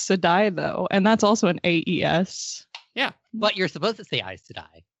Aes Sedai though, and that's also an AES. Yeah, but you're supposed to say Aes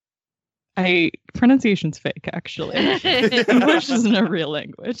Sedai. Pronunciation's fake, actually. English isn't a real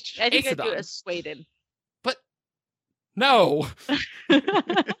language. I think I do Aesidon. a Sweden. But no,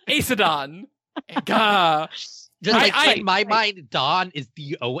 Aesidon. Just like in my mind, Dawn is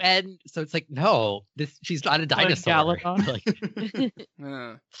DON, so it's like no, she's not a dinosaur. I don't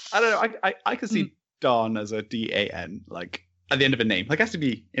know. I could see Dawn as a DAN. Like at the end of a name. Like, it has to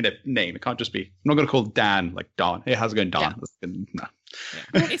be in a name. It can't just be. I'm not going to call Dan like Don. Hey, how's it going, Don? Yeah. No.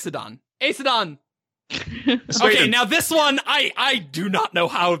 Yeah. Aesidon. Aesidon. Okay, now this one, I do not know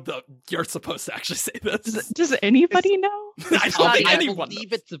how you're supposed to actually say this. Does anybody know? I don't think anyone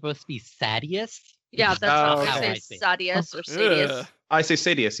believe knows. it's supposed to be Sadius. Yeah, that's how I say. Sadius or Sadius. I say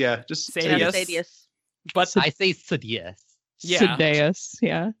Sadius, yeah. Just Sadius. Sadius. But I say Sadius. yeah. Sidious,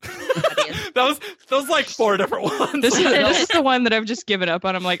 yeah. that was like 4 different ones. This is the one that I've just given up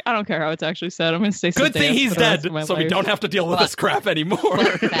on. I'm like, I don't care how it's actually said. I'm going to say Good thing Sidious he's for the rest dead, of my so we life. don't have to deal with this crap anymore.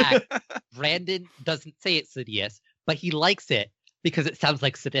 Fun fact, Brandon doesn't say it's Sidious, but he likes it because it sounds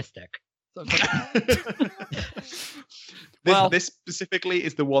like sadistic. So this specifically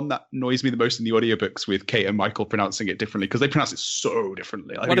is the one that annoys me the most in the audiobooks, with Kate and Michael pronouncing it differently, because they pronounce it so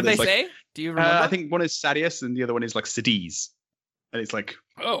differently. What did they say? Do you remember? I think one is Sadius and the other one is like Sidies. And it's like,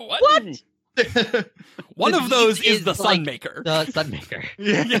 oh, what? One Sidious of those is the like Sunmaker. The Sunmaker.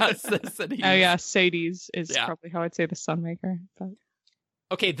 Yes, Sidious. Oh yeah, Sadie's is probably how I'd say the Sunmaker. But...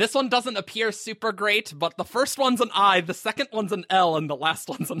 Okay, this one doesn't appear super great, but the first one's an I, the second one's an L, and the last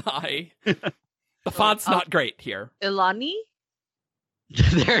one's an I. The font's not great here. Ilani?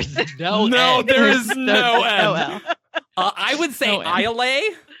 There's no N. There is no N. L. I would say No N. Iole.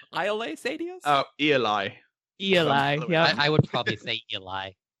 Iole Sadius? oh, Eli. Eli, yeah. I would probably say Eli.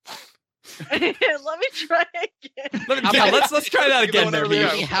 Let me try again. Let's try that again one there, earlier.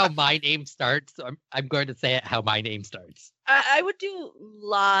 Hugh. See how my name starts. I'm going to say it how my name starts. I would do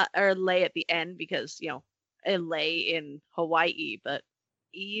la or lay at the end because, you know, a lay in Hawaii, but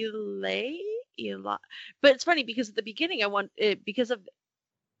Eli. But it's funny because at the beginning I want it because of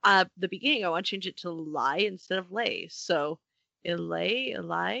the beginning I want to change it to lie instead of lay. So Eli.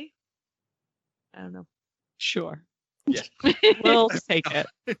 I don't know. Sure. Yeah. We'll take it.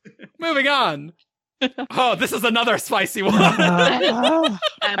 Moving on. Oh, this is another spicy one. I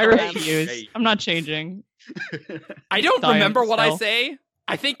Amaranth. refuse. I'm not changing. I don't Dying remember what I still. say.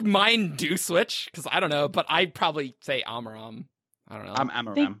 I think mine do switch, because I don't know, but I'd probably say Amaram. I don't know. I'm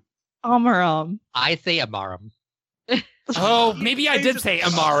Amaram. Amaram. I say Amaram. Oh, maybe I did say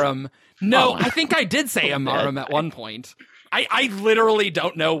Amaram. No, Oh. I think I did say Amaram at one point. I literally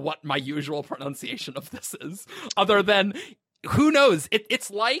don't know what my usual pronunciation of this is, other than who knows. It's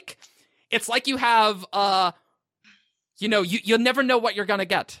like you have you'll never know what you're gonna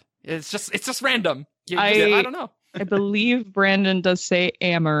get. It's just random. I don't know. I believe Brandon does say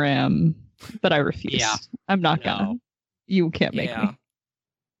Amaram, but I refuse. Yeah. I'm not gonna. You can't make me.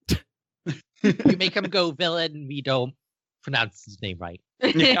 You make him go villain. We don't pronounce his name right.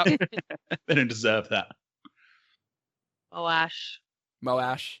 Yep. They don't deserve that. Moash.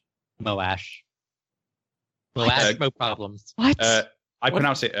 Moash. No problems. What? I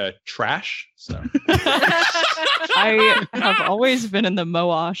pronounce it trash. So I have always been in the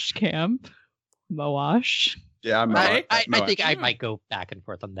Moash camp. Moash. yeah, I'm I Moash. think I might go back and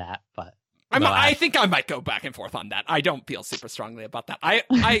forth on that, but I think I might go back and forth on that. I don't feel super strongly about that. I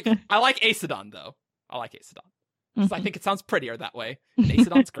like Aesidon though. I like Aesidon. 'Cause I think it sounds prettier that way. And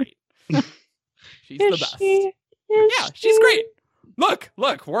Aesidon's great. She's the best. Yeah, she's great. Look,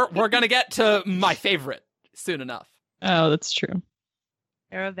 we're gonna get to my favorite soon enough. Oh, that's true.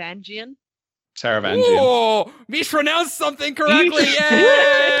 Taravangian. Taravangian. Oh, Mish pronounced something correctly.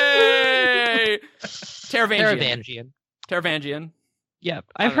 Yay! Taravangian. Taravangian. Yep.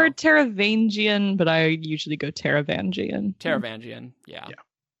 I I've don't heard Taravangian, but I usually go Taravangian. Taravangian. Yeah.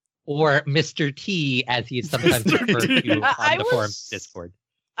 Or Mr. T, as he is sometimes Mr. referred T. to on the forums Discord.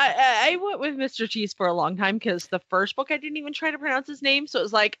 I went with Mr. T's for a long time because the first book I didn't even try to pronounce his name, so it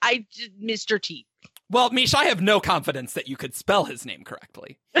was like I did Mr. T. Well, Mish, I have no confidence that you could spell his name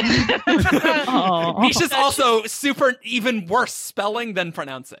correctly. Aw. Mish is also super even worse spelling than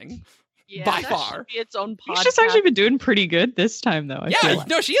pronouncing. Yeah, By that far. should be its own podcast. She's actually been doing pretty good this time, though. I feel Yeah, like.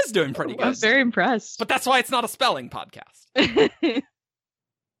 no, she is doing pretty I'm good. very impressed. But that's why it's not a spelling podcast.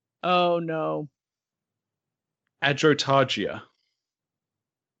 Oh no. Adrotagia.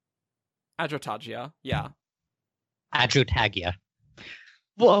 Adrotagia. Yeah. Adrotagia.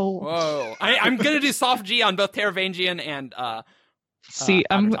 Whoa. Whoa. I'm gonna do soft G on both Taravangian and See,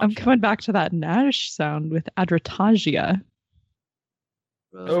 I'm Adrotagia. coming back to that Nash sound with Adrotagia.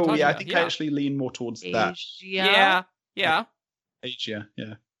 Oh yeah, I think I yeah. actually lean more towards that. Yeah. Asia,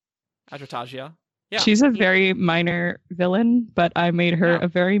 yeah. Adrotagia. Yeah. She's a very minor villain, but I made her Yeah. a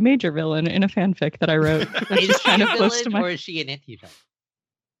very major villain in a fanfic that I wrote. Is It's she kind a of close to villain my. or is she an anti-villain?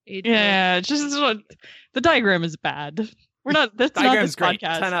 Yeah, just the diagram is bad. We're not. That's not Diagram's this great.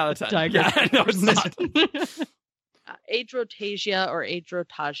 podcast. 10 out of 10. Diagram. Yeah, no, it's not. Adrotagia or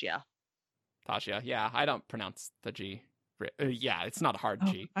Adrotagia. Tasia. Yeah, I don't pronounce the G Yeah, it's not a hard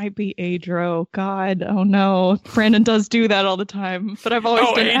G. Might be Adro. God, oh no. Brandon does do that all the time, but I've always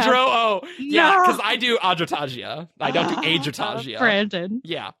done Adro? Oh, yeah, because I do Adrotagia. I don't do Adrotagia. Brandon.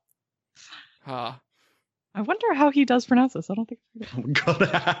 Yeah. I wonder how he does pronounce this. I don't think. Oh,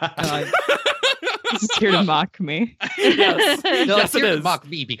 God. He's here to mock me. Yes, No, yes it here to is. mock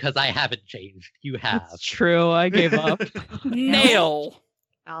me because I haven't changed. You have. It's true. I gave up. Nail.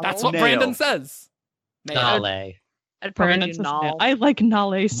 That's what Nail. Brandon says. Nail. Nale. I'd probably Brandon do says Nal. Nale. I like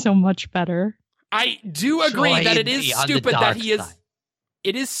Nale so much better. I do agree Join that it is me on the stupid that dark he is. side.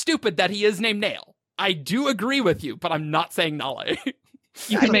 It is stupid that he is named Nail. I do agree with you, but I'm not saying Nale.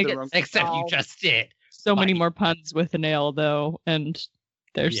 You can make it Except you Nal. just did. so many Funny. more puns with a nail, though, and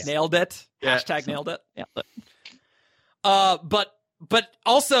there's Nailed it. Yeah. Hashtag nailed it. yeah. But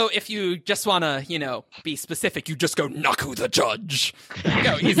also, if you just want to, be specific, you just go Naku the Judge. There you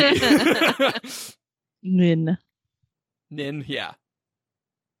go, easy. Nin. Nin, yeah.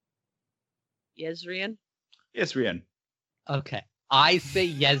 Yezrian. Yes, Rian. Okay. I say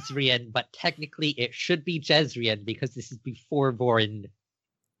Yezrian, but technically it should be Jezrian because this is before Vorin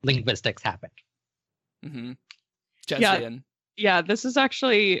linguistics happened. Mm-hmm. Yeah. Jezrien. Yeah, this is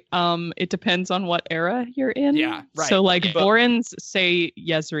actually it depends on what era you're in. Yeah, right. So like Yeah. Vorins say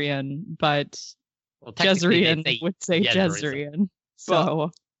Yezrian, but Well, technically they Jezrien would say Jezrien. Jezrien.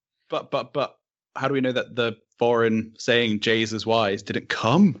 So But how do we know that the foreign saying J's as Y's didn't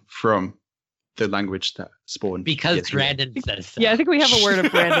come from the language that spawned? Because Yes, Rian? Brandon says so. yeah, I think we have a word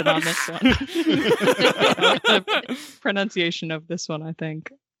of Brandon on this one. The pronunciation of this one, I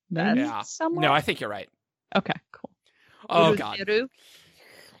think. Maybe Yeah. somewhat? No, I think you're right. Okay, cool. Oh, God. Urutheru.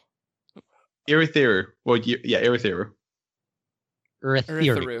 Irithiru. Well, yeah, Irithiru.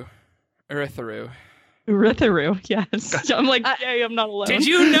 Urithiru. Urithiru. Urithiru, yes. I'm like, yay, I'm not alone. Did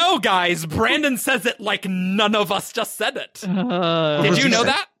you know, guys? Brandon says it like none of us just said it. Did does you he know say?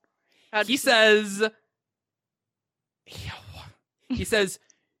 that? How'd He you- says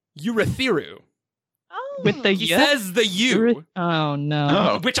Urithiru. Oh. With the He y? says the U, Oh no.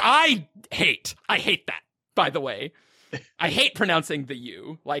 Oh. which I hate. I hate that, by the way. I hate pronouncing the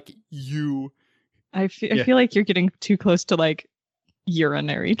U, like you. I Yeah. feel like you're getting too close to like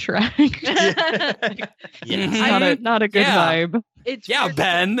urinary tract. Yes. Not a good Yeah. vibe. It's Yeah, weird.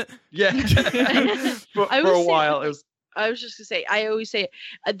 Ben. Yeah. for I a was while, saying- it was. I was just gonna say, I always say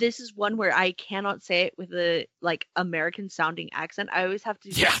this is one where I cannot say it with a like American sounding accent. I always have to.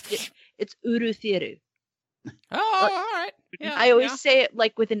 Yeah. It's Urutheru. Oh, all right. Yeah, I always yeah. say it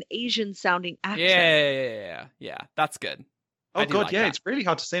like with an Asian sounding accent. Yeah. That's good. I Oh do god, like yeah, that. it's really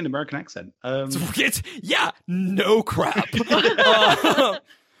hard to say in American accent. Yeah, no crap.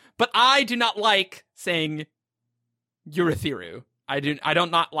 But I do not like saying Urithiru. I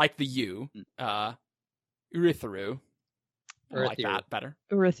don't not like the U. Urithiru. I like Urithiru. that better.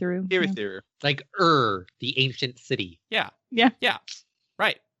 Urithiru. yeah. Irithiru. Like the ancient city. Yeah. Yeah.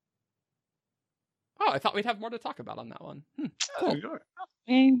 Right. Oh, I thought we'd have more to talk about on that one. Cool.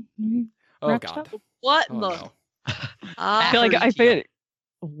 Oh Wrapped God. up. What Oh, in the? no. I feel like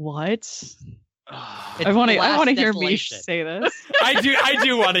what? It's I want the to last hear Mish desolation. say this. I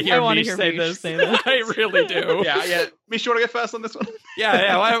do want to hear I wanna Mish hear say Mish this. say this. I really do. Yeah. Mish, you want to go first on this one?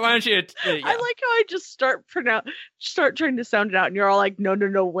 Yeah. Why don't you? Yeah. I like how I just start trying to sound it out, and you're all like, no,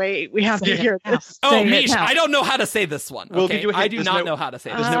 wait, we have Say to it hear now. this. Oh, Say it Mish, now. I don't know how to say this one. We'll Okay? give you a I hint. do There's not no- know how to say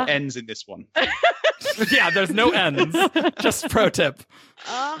There's this. no N's in this one. Yeah, there's no ends. Just pro tip.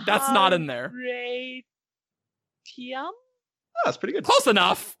 That's not in there. Ratium? Oh, that's pretty good. Close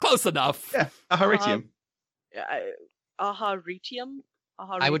enough. Yeah, a Horatium. Aharitium?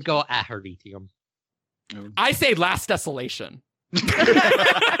 I would go Aheritium. I say Last Desolation.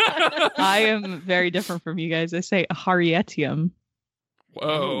 I am very different from you guys. I say Aharietium.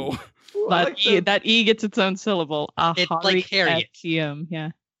 Whoa. Ooh, I But like the- that E gets its own syllable. It's like Harriet. Aharietium. Yeah.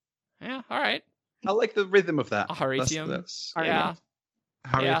 Yeah, all right. I like the rhythm of that. Aharietium. That's Yeah.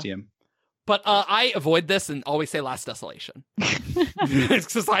 Horatium. But I avoid this and always say Last Desolation. It's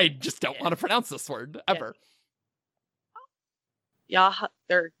because I just don't want to pronounce this word ever.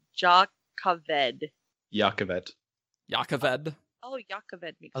 They're Jakaved. Yakovet. Yakaved. Oh,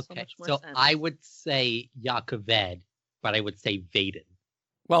 Yakaved makes so Okay, much more so sense. I would say Yakoved, but I would say Vaden.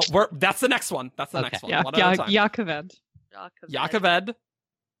 Well, that's the next one. That's the Okay. next one. Yeah. One at a time. Yakoved. Yakaved.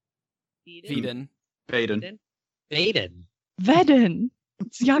 Veden. Veden. Vaden. Vaden. Veden.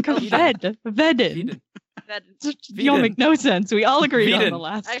 It's Yakoved. Veden. Veden. Veden. Y'all make no sense. We all agreed on Veden. the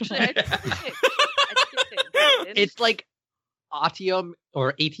last Actually, one. I did Veden. It's like Atium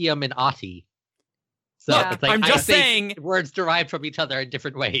or Atium and Ati. So Yeah. it's like I'm I just say saying- words derived from each other in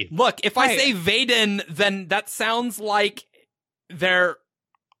different ways. Look, if I Right. say Vaden, then that sounds like they're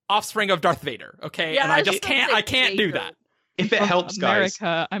offspring of Darth Vader, okay? Yeah, and I just can't do that. If it helps, America,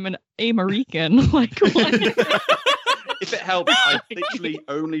 guys. I'm an American. Like, what? If it helps, I literally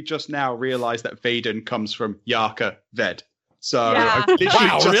only just now realized that Vaden comes from Yaka Ved. So Yeah. I literally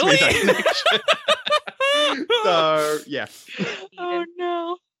Wow, just really? made that connection. So yeah. Oh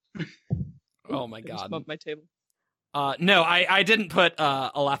no. Oh my I just god. bumped my table. No, I didn't put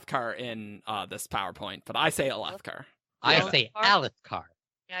Alethkar in this PowerPoint, but I say Alethkar. I say Alethkar.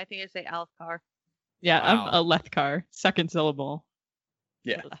 Yeah, I think I say Alethkar. Yeah, Wow. I'm Alethkar. Second syllable.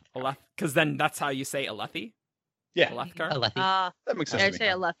 Yeah. Aleth, because then that's how you say Alethi. Yeah. Alethkar. Alethi. That makes sense. Yeah, I to me. say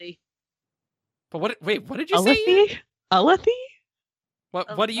Alethi. But what? Wait, what did you say? Alethi? Alethi?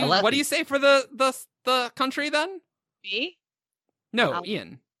 What do you Alethi. what do you say for the country then? Me? No, Al-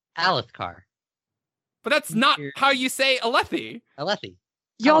 Ian. Alethkar. But that's not Weird. how you say Alethi. Alethi.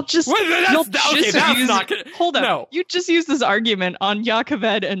 Y'all just Wait, y'all okay, just that's use, not good. hold up. No. You just use this argument on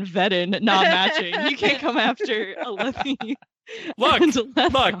Yakaved and Vedin not matching. You can't come after Alethi. Look, and look.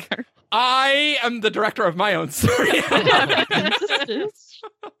 Alethkar. I am the director of my own story. Yeah, consistent.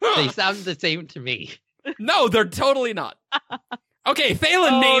 They sound the same to me. No, they're totally not. Okay,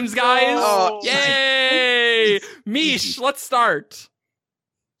 Thalen Oh, names, guys. Oh, Yay! Mish, let's start.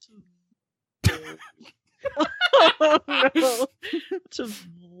 Oh no.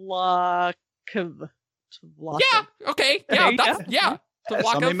 Tvlakov. Yeah, okay. There Yeah, you that's go. yeah. To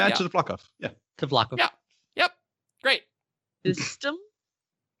block Something up, meant yeah. to the block off. Yeah. Tvlakov. Yeah. Yep. Great. System?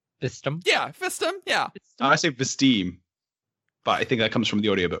 Vistum. Yeah, Fistum. Yeah. I say Visteam, but I think that comes from the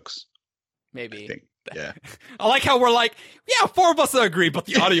audiobooks. I Maybe. think. Yeah. I like how we're like, yeah, four of us agree, but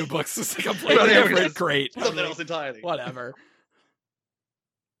the audiobooks is completely different. Great. Something else entirely. Whatever.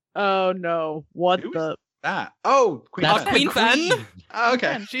 Oh no. What Who is the? that? Oh, Queen That's Fen. Queen the Fen? queen. Oh,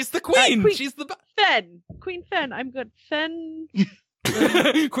 okay. She's the queen. Queen- She's the Fen. Queen Fen. I'm good. Fen.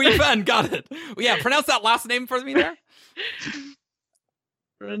 Queen Fen. Got it. Yeah, pronounce that last name for me there.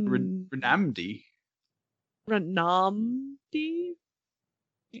 Renamdi. Renamdi?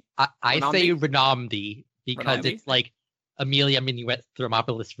 I say Renamdi? Renamdi because Renamdi? it's like Amelia Minuet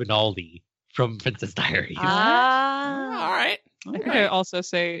Thermopolis Rinaldi from Princess Diaries. Ah. All right. I think I also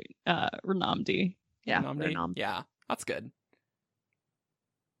say Renamdi. Yeah. Renamdi? Renam. Yeah, that's good.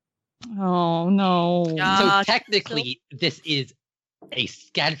 Oh no. Yeah. So technically, this is a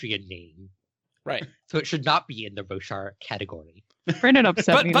Scadrian name, Right. so it should not be in the Roshar category. Brandon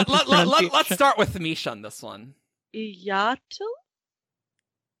upset me. But with his let's pronunciation. start with Mish on this one. Yatil?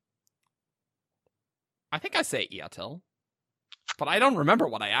 I think I say Eatil, but I don't remember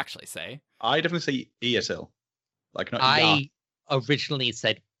what I actually say. I definitely say ESL. Like not I originally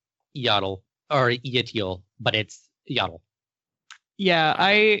said Yaddle or Eatil, but it's Yaddle.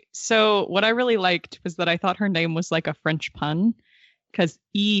 Yeah, so what I really liked was that I thought her name was like a French pun, because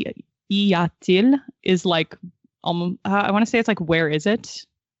Iatil is like almost, I want to say it's like where is it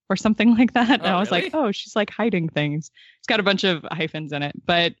or something like that. And Oh, I was really? like, oh, she's like hiding things. It's got a bunch of hyphens in it,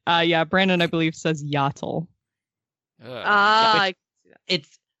 but yeah, Brandon I believe says Yatil. Ugh. Ah,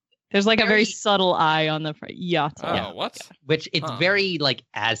 It's There's like a very Very- subtle I on the front. Yatil. Oh, Yeah. what? which it's Huh. very like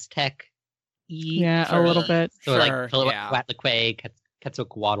Aztec. Yeah, Sure. a little bit. So Sure, like yeah. Quetzalcoatl,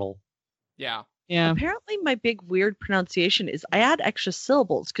 Quetzalcoatl. Yeah. Yeah. apparently my big weird pronunciation is I add extra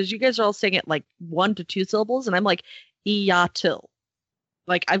syllables because you guys are all saying it like 1 to 2 syllables, and I'm like Iatil.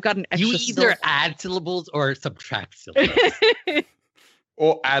 Like I've got an extra You either add syllables or subtract syllables.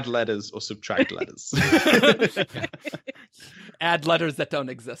 or add letters or subtract letters. Add letters that don't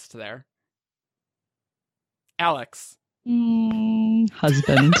exist there. Alex.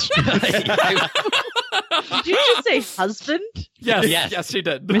 Husband. Did you just say husband? Yes, Yes. yes, she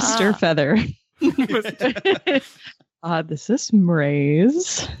did. Mr. Ah. Feather. This is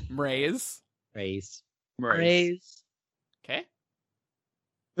Mraze. Raise. Raise. Raise. Okay.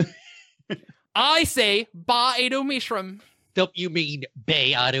 I say Ba Edo Mishram. Don't you mean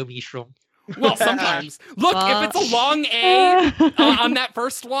Bay Auto Mishram? Well, sometimes. Look, if it's a long A on that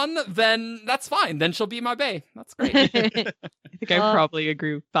first one, then that's fine. Then she'll be my bae. That's great. I think I probably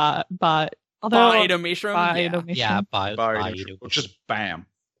agree with but Ba although Edo Mishram. Ba Yeah. Edo Mishram. Yeah, Ba Or Edo just bam.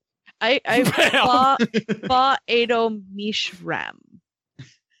 I ba Ado Mishram.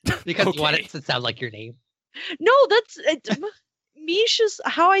 Because you want Okay. it to sound like your name. No, that's it. Mish is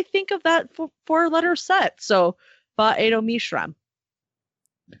how I think of that 4-letter set. So ba Ado Mishram.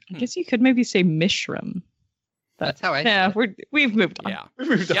 I guess you could maybe say Mishram. That's how I. Yeah, we've moved on. Yeah. We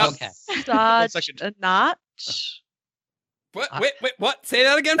moved Yep. on. Okay. Such second. a not. What? Wait, what? Say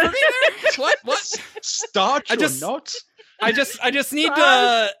that again for me there? What? Starch I just- or not? I just need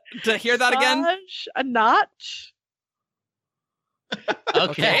to hear that again. Such a not.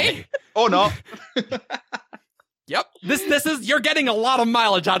 Okay. Or not. Yep. This is you're getting a lot of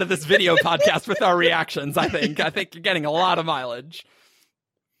mileage out of this video podcast with our reactions, I think. I think you're getting a lot of mileage.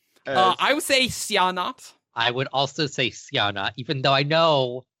 I would say Sja-anat. I would also say Sja-anat, even though I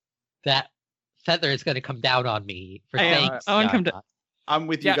know that Feather is going to come down on me for saying Sja-anat. I'm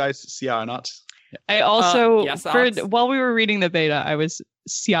with you guys, Sja-anat. I also, yes, while we were reading the beta, I was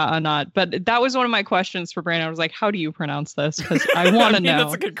Sja-anat, but that was one of my questions for Brandon. I was like, how do you pronounce this? Because I want to know.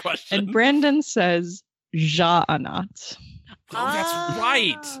 That's a good question. And Brandon says Sja-anat. Oh, that's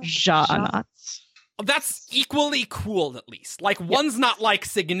right. Sja-anat. That's equally cool, at least. Like, one's not, like,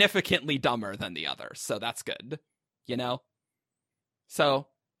 significantly dumber than the other, so that's good. You know? So,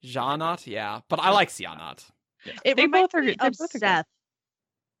 Sja-anat, yeah. But I like Sja-anat. Yeah. They both are good. Seth.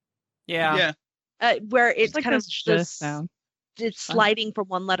 Yeah. Where it's like kind of just sound. It's sliding from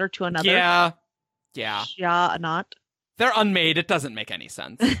one letter to another. Yeah. Sja-anat. They're unmade. It doesn't make any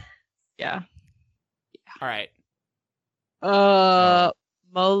sense. Yeah. All right.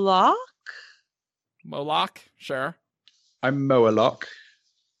 Moloch? Moloch? Sure. I'm Moalock.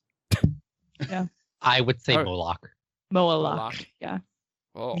 Yeah. I would say Moloch. Moloch. Yeah.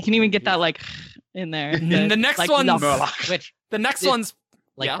 Oh, you can even get that like in there. The next like, one's which the next one's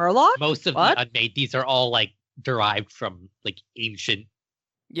like Murloc? Most of the unmade, these are all like derived from like ancient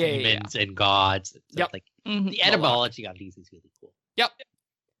demons and gods. So like the etymology on these is really cool. Yep.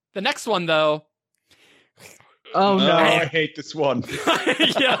 The next one though. Oh no! I hate this one.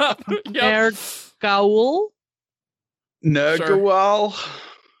 Yep. Nergaul. Nergaul.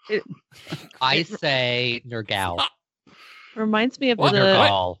 I say Nergal. Reminds me of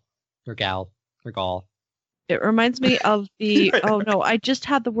Nergal. It reminds me of the. Oh no! I just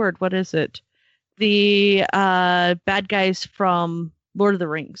had the word. What is it? The bad guys from Lord of the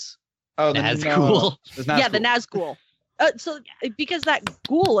Rings. Oh, the Nazgul. Yeah, the Nazgul. So because that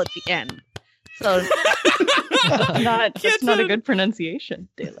ghoul at the end. So that's not a good pronunciation,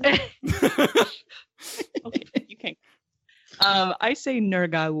 Dayla. Okay, you can. I say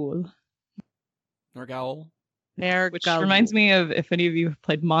Nergaul. Nergaul. Which reminds me of, if any of you have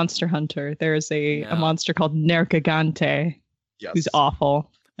played Monster Hunter, there's a monster called Nergigante, who's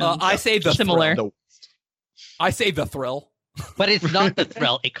awful. I say the similar. Thrill. I say the thrill. But it's not the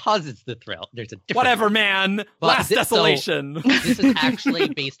thrill. It causes the thrill. There's a difference. Whatever, man. Last desolation. So, this is actually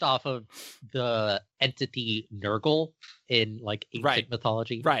based off of the entity Nurgle in like ancient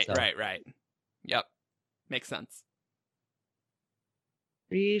mythology. Right. So. Right. Yep. Makes sense.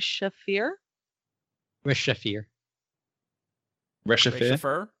 Reshafir. Reshafir.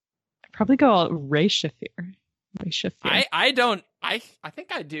 Reshafir. I'd probably go Reshafir. Reshafir. I don't. I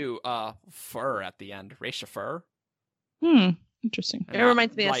think I do fur at the end. Reshafir. Interesting. It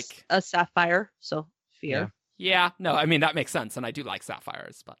reminds me of a sapphire, so fear. Yeah, no, I mean that makes sense, and I do like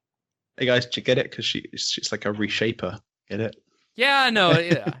sapphires, but hey guys, did you get it? Because she's like a reshaper. Get it? Yeah, no,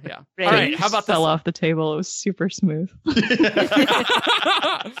 yeah. All right, how about this? Fell off the table. It was super smooth.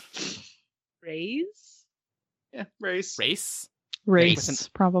 Raise? Yeah, race. Race,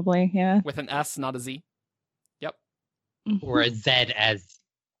 probably. Yeah. With an S, not a Z. Yep. Or a Z, as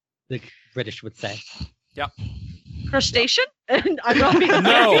the British would say. Yep. Crustacean? I'm not being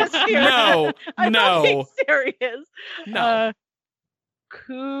serious here. No. I'm not being serious. No.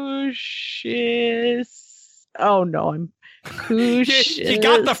 Cushis. Oh no, I'm Cushis. You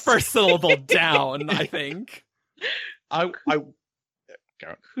got the first syllable down, I think.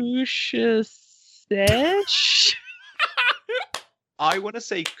 Cushisesh. I want to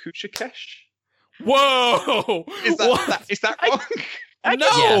say Kushikesh. Whoa! Is that wrong?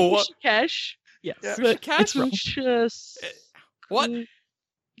 No. Kushikesh. Yes. What?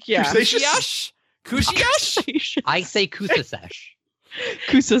 Yeah. Kushiash? Kushiash? I say Kusasesh.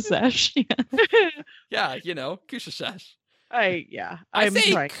 Kusasesh. Yeah, Kushasesh. I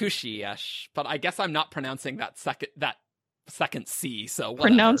say Kushiesh, but I guess I'm not pronouncing that second C, so whatever.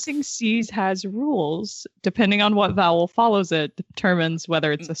 Pronouncing C's has rules. Depending on what vowel follows it determines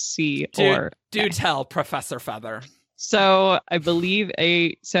whether it's a C or Do tell, Professor Feather. So I believe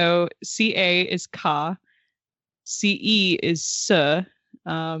CA is ka, CE is s,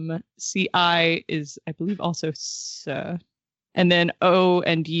 CI is, I believe, also s, and then O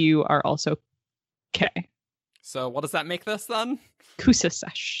and U are also K. So what does that make this then?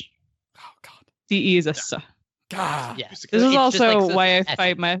 Kusasesh. Oh God. CE is a s. God. Yeah. This is also why I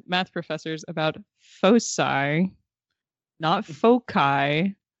fight my math professors about foci, not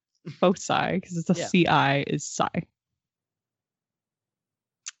foci, foci, because it's a CI is psi.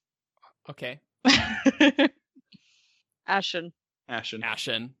 Okay. Ashen. Ashen.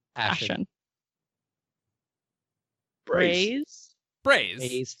 Ashen. Braze.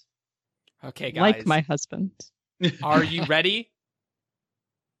 Braze. Okay, guys. Like my husband. Are you ready?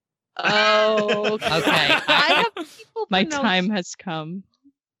 Oh, Okay. I have people My pronounce- time has come.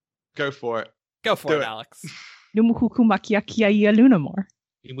 Go for it. Go for it, Alex. Numuhuku makiakia lunamore.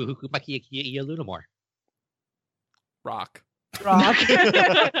 Lunamore. Rock. Rock.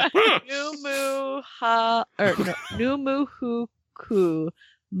 Numuhuku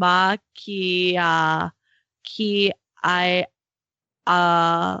makia ki I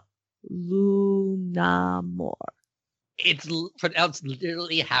lunamore. It's pronounced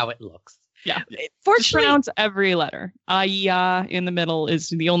literally how it looks. Yeah. Fortunately, Just pronounce every letter. Ya in the middle is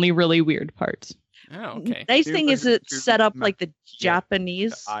the only really weird part. Oh, okay. nice thing is it's set up like the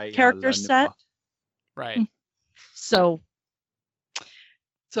Japanese character set. Right. So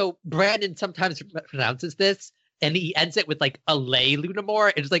Brandon sometimes pronounces this, and he ends it with like a lay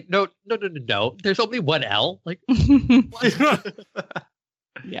Lunamore. And it's like, no. There's only one L. Like,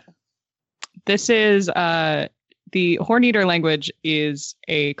 Yeah. This is the Horneater language is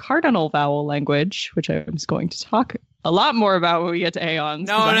a cardinal vowel language, which I'm going to talk a lot more about when we get to Aeons.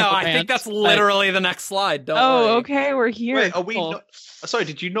 No, I think that's literally the next slide. Don't worry. Okay, we're here. Wait, are we not... Sorry,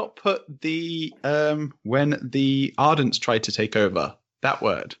 did you not put the when the Ardents tried to take over that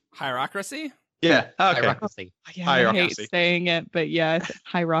word? Hierocracy? Yeah. Okay. Hierocracy. Yeah, I hate saying it, but yeah,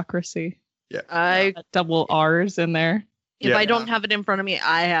 hierocracy. Yeah. Double R's in there. If I don't have it in front of me,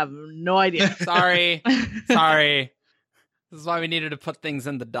 I have no idea. Sorry. This is why we needed to put things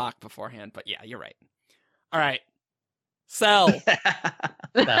in the doc beforehand. But yeah, you're right. All right. Cell.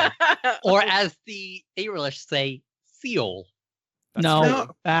 Or as the English say, seal.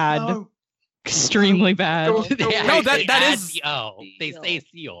 Bad. No. Extremely bad. No, that is the O. They say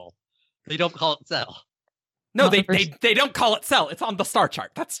seal. They don't call it cell. No, they don't call it cell. It's on the star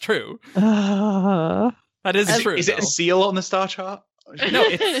chart. That's true. That is true. Is it a seal on the star chart? No,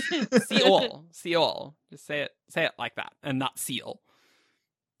 it's Seoul. Seoul. Just say it like that, and not seal.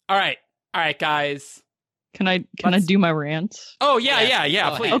 All right, guys. Can I do my rant? Oh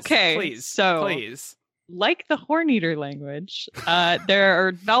yeah. Please. Okay. Please. Like the Horneater language, there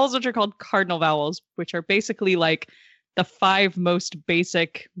are vowels which are called cardinal vowels, which are basically like the 5 most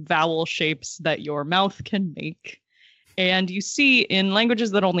basic vowel shapes that your mouth can make. And you see in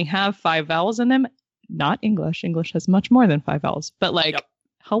languages that only have 5 vowels in them, not English. English has much more than 5 vowels, but like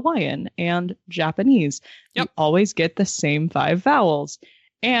Hawaiian and Japanese, you always get the same 5 vowels.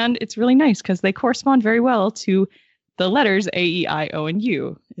 And it's really nice because they correspond very well to the letters A, E, I, O, and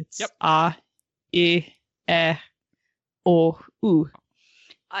U. It's A, I, E, O, U.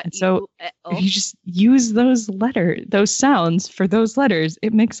 And so if you just use those sounds for those letters,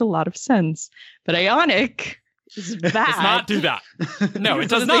 it makes a lot of sense. But Ionic is bad. Does not do that. No, it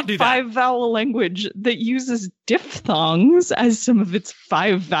does not do that. 5 vowel language that uses diphthongs as some of its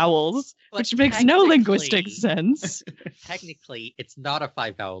 5 vowels, which makes no linguistic sense. Technically, it's not a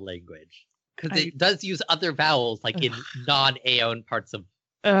 5 vowel language because it does use other vowels like in non-Aeon parts of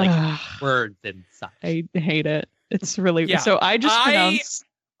like words and such. I hate it. It's really so. I just pronounce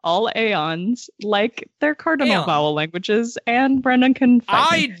all Aeons like they're cardinal vowel languages, and Brendan can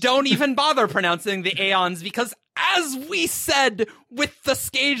fight me. don't even bother pronouncing the Aeons because, as we said with the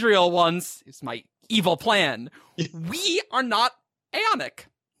Scadrial ones, it's my evil plan. We are not Aeonic.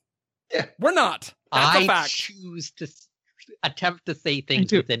 Yeah, we're not. That's a fact. I choose to attempt to say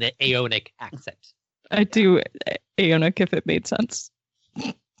things with an Aeonic accent. I do Aeonic if it made sense.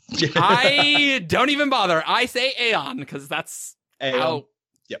 I don't even bother. I say Aeon because that's how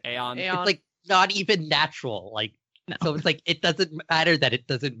Aeon. It's like not even natural. Like so, it's like it doesn't matter that it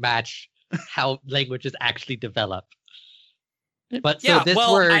doesn't match how languages actually develop. But so this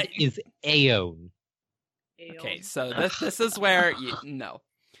word is Aeon. Okay, so this is where no.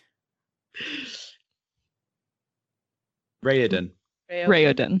 Raoden,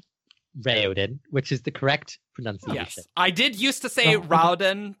 which is the correct pronunciation. Yes, I did used to say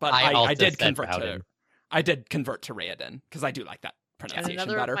Raoden, but I did convert to Raoden because I do like that pronunciation and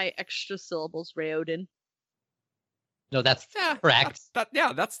another better. Of my extra syllables, Raoden. No, that's correct.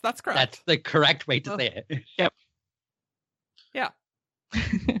 That's correct. That's the correct way to say it. Yep. Yeah.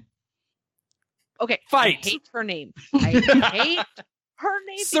 Okay. Fight. I hate her name. I hate her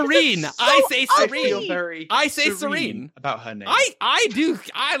name. Serene. I say Serene. I say Serene about her name. I do.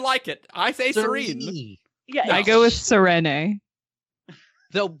 I like it. I say Serene. Yeah. I go with Serene.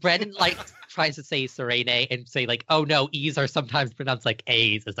 Though Brendan tries to say Serene and say like, oh no, E's are sometimes pronounced like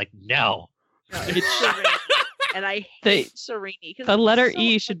A's. It's like no. It's Serene. And I hate Serene. The letter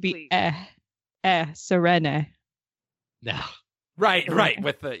E should be Serene. No. Right.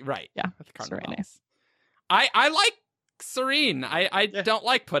 With the with the cardinal vowels. I like Serene. I don't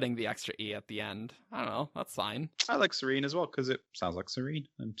like putting the extra E at the end. I don't know. That's fine. I like Serene as well because it sounds like Serene.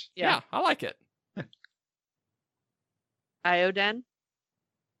 And yeah, I like it. Iodine.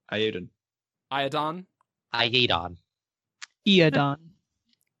 Iodine. Iodon. Iodon. Iodon.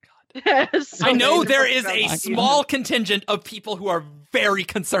 I know there is a small contingent of people who are very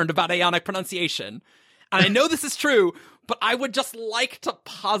concerned about Aeonic pronunciation. And I know this is true, but I would just like to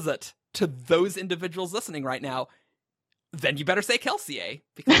posit to those individuals listening right now, then you better say Kelsey,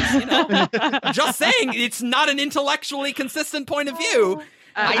 because, you know, just saying, it's not an intellectually consistent point of view.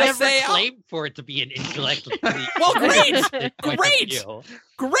 I never claimed for it to be an intellectually. Well, great,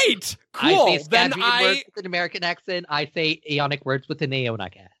 great, cool. I say Scandinavian words with an American accent. I say Aeonic words with an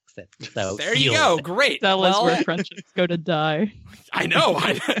Aeonic accent. So there you go, great. That was where friendships go to die. I know,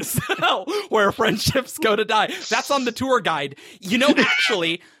 where friendships go to die. That's on the tour guide. You know,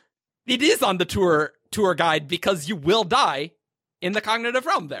 actually, it is on the tour guide because you will die in the cognitive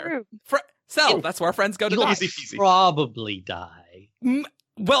realm there. That's where friends go to die. Probably die.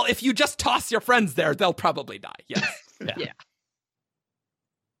 Well, if you just toss your friends there, they'll probably die. Yes. Yeah.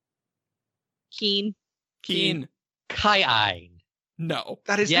 Keen. Kai-ein. No.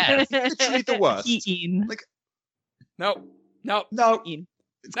 That is literally the worst. Keen. Like, no. Keen.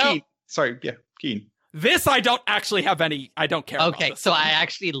 It's Keen. Sorry, yeah, Keen. This I don't actually have any. I don't care. Okay, about this so one. I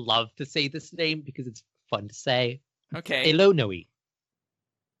actually love to say this name because it's fun to say. Okay. Elonoi.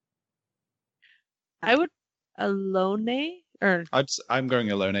 I would Alone or I'm going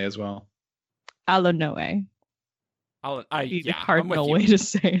Alone as well. Alonoe. The cardinal way to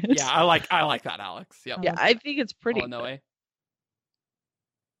say it. Yeah, I like that, Alex. Yep. Yeah, I think it's pretty. Alonoe.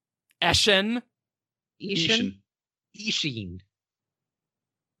 Eshin. Ishin.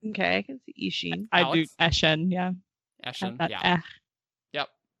 Okay, I can see Ishin. I do Eshen, yeah. Eshin, that yeah. Yep.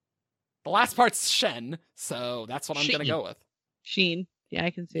 The last part's Shen, so that's what I'm going to go with. Sheen. Yeah, I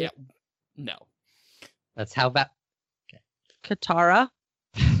can see it. No. That's how about Katara.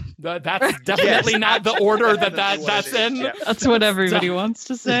 That's definitely not the order that's in. Yeah. That's what everybody wants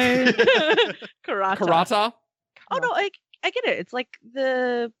to say. Karata. Oh no, I get it. It's like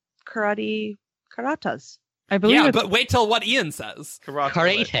the karatas. I believe. Yeah, but wait till what Ian says.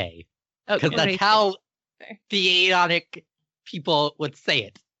 Karate. Because that's how the Aeonic people would say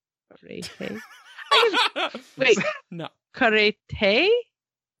it. Karate. Wait. No. Karate?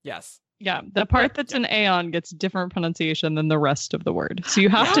 Yes. Yeah, the part that's an Aeon gets different pronunciation than the rest of the word. So you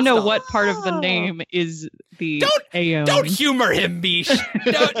have to know what part of the name is the Aeon. Don't humor him, Mish.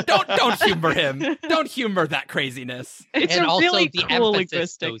 Don't humor him. Don't humor that craziness. It's and a also really the cool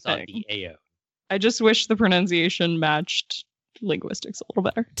emphasis linguistic goes thing. on the Aeon. I just wish the pronunciation matched linguistics a little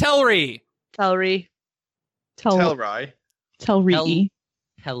better. Telri. Telri. Telrai. Telri.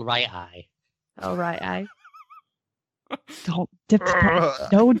 Telrai. Telri. Don't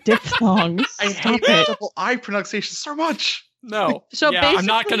no diphthongs. I hate double I pronunciation so much. No. So yeah, I'm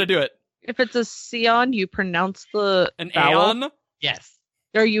not going to do it. If it's a Sion, you pronounce an vowel. Aeon? Yes.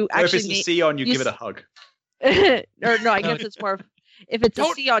 Or you actually. Or if it's a Sion, you give it a hug. Or no, I guess it's more. If it's a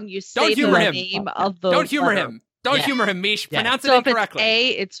Sion, you say the name of the. Don't humor letter. him. Don't humor him, Mish. Yeah. Pronounce so it incorrectly.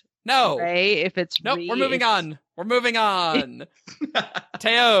 If it's no. Ray, if it's nope. Re, We're moving on. We're moving on.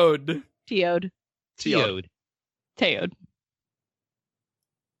 Teod. Teod. Teod. Teod.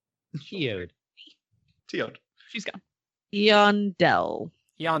 Teod. Teod. She's gone. Yondel.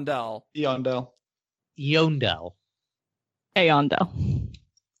 Yondel. Yondel. Yondel. Aeondel.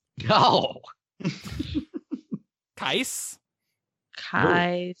 No. Kais?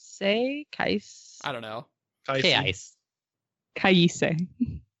 Kais. I don't know. Kais. Kaise.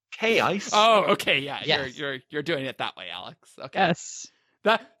 K-ice. Oh, okay, yeah. Yes. You're doing it that way, Alex. Okay. Yes.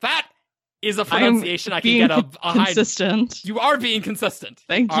 That is a pronunciation I can get a consistent. You are being consistent.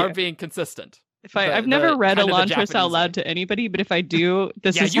 Thank you. Are being consistent. I've never read Elantris out loud to anybody, but if I do,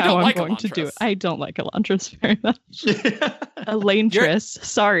 this is how I'm going to do it. I don't like Elantris very much. Elantris.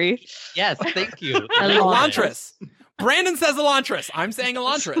 Sorry. Yes, thank you. Elantris. Brandon says Elantris. I'm saying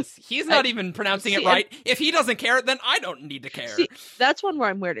Elantris. He's not even pronouncing it right. If he doesn't care, then I don't need to care. See, that's one where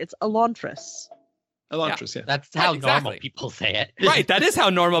I'm weird. It's Elantris. Elantris, yeah. That's how normal people say it. Right, that is how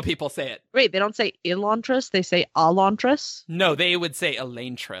normal people say it. Wait, they don't say Elantris, they say Elantris? No, they would say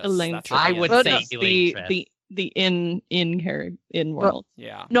Elantris. Elantris. I would say Elantris. The in world.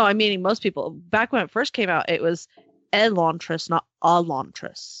 Yeah. No, I mean most people. Back when it first came out, it was Elantris, not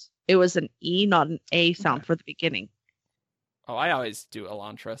Elantris. It was an E, not an A sound for the beginning. Oh, I always do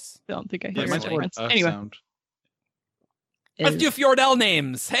Elantris. I don't think I hear Yeah, a difference. Anyway. Sound. Let's do Fjordell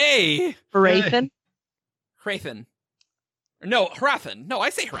names. Hey! Hrathen. Hrathen. No, Hrathen. No, I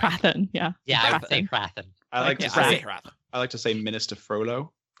say Hrathen. Hrathen, yeah. Yeah, I would say Hrathen. I like to say Hrath. I like to say Minister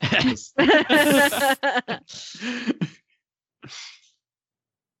Frollo.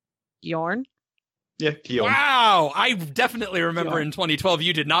 Yorn. Yeah, Kion. Wow, I definitely remember in 2012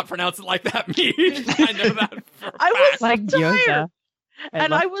 you did not pronounce it like that, me. I know that for a I was fact. Like gyoza.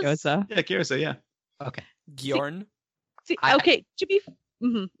 I was gyoza. Yeah, gyoza, yeah. Okay. Gyorn. Okay, to be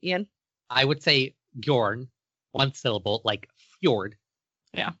Ian. I would say Gyorn, one syllable, like fjord.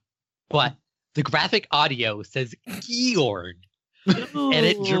 Yeah. But the graphic audio says Gyorn. And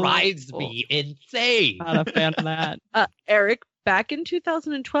it drives me insane. Not a fan of that. Eric, back in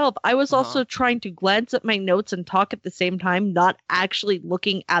 2012, I was also trying to glance at my notes and talk at the same time, not actually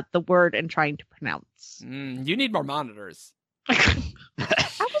looking at the word and trying to pronounce. You need more monitors. I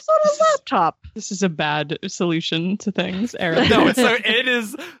was on a laptop. This is a bad solution to things, Eric. No, it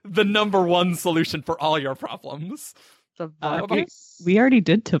is the number one solution for all your problems. We already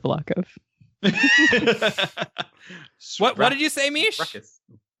did Tvlakov. What did you say, Mish?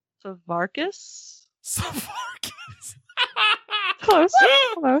 Savarkis? Savarkis. Close.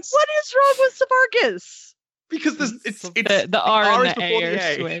 What is wrong with Savarkis? Because the R and the A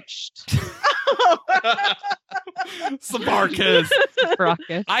are switched. Savarkis.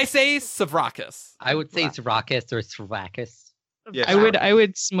 Savrakis. I say Savrakis. I would say Savrakis or Savrakis. Yeah, I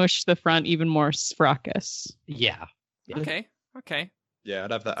would smush the front even more. Savrakis. Yeah. Okay. Yeah,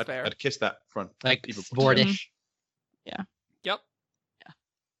 I'd have that. I'd kiss that front. Like Svordish. Yeah. Yep. Yeah.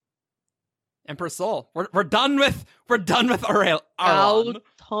 Emperor Soul. We're done with Aurona.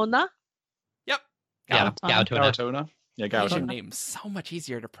 Gautona? Yep. Gautona. Yeah, Your Gautona. name's so much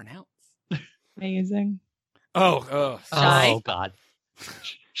easier to pronounce. Amazing. Oh. Oh God.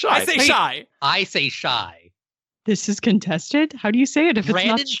 Shy. I say shy. I say shy. This is contested? How do you say it if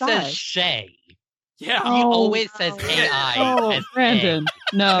Brandon it's not shy? says Shay. Yeah. He always says AI. Oh, Brandon.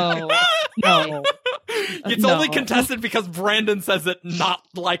 No. It's only contested because Brandon says it not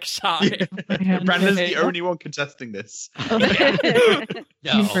like shy. Brandon's the only one contesting this.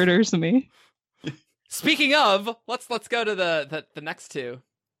 He murders me. Speaking of, let's go to the next two.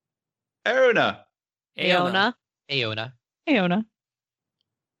 Aona. Aona.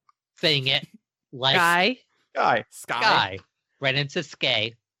 Saying it like Sky. Brandon says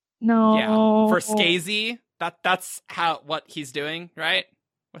Skay. No. Yeah. For Skazy, that's what he's doing, right?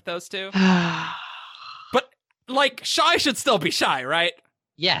 With those two. But like shy should still be shy, right?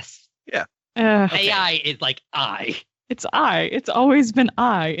 Yes. Yeah. AI is like I. It's I. It's always been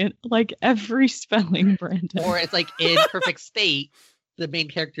I in like every spelling, Brandon. Or it's like in Perfect State, the main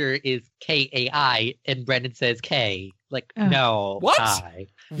character is Kai, and Brandon says K. Like, no. What? I.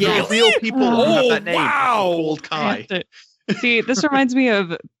 Yeah, real people have that name. Wow. Called Kai. See, this reminds me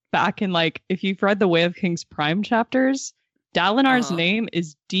of back in like if you've read the Way of Kings Prime chapters, Dalinar's name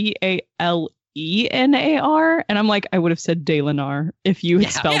is Dalenar, and I'm like, I would have said Dalinar if you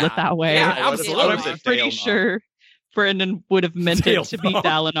had spelled it that way. Yeah, absolutely. I'm pretty sure Brandon would have meant it to be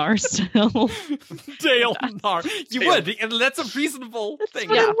Dalinar still. Dalinar. You would. And that's a reasonable thing.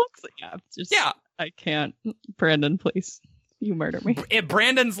 What it looks like. I can't. Brandon, please. You murder me.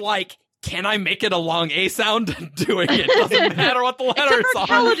 Brandon's like, can I make it a long A sound? Doing it. Doesn't matter what the letters are.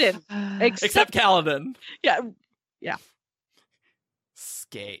 Kaladin. Except Kaladin. Yeah.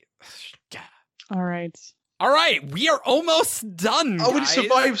 Skate. All right. We are almost done. Oh, we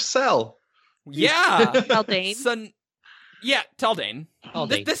survived Cell. Yeah. Taldane. Taldane.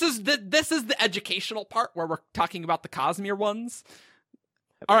 Taldane. This is the educational part where we're talking about the Cosmere ones.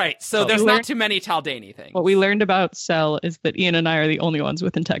 All right, so there's not too many Taldani things. What we learned about Cell is that Ian and I are the only ones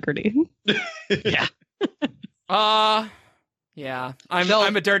with integrity. Yeah. Yeah.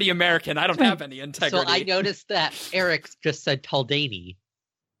 I'm a dirty American. I don't have any integrity. So I noticed that Eric just said Taldani,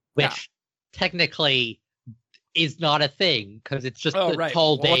 which technically is not a thing because it's just the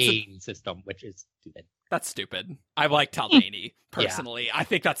Taldane system, which is stupid. That's stupid. I like Taldani personally. I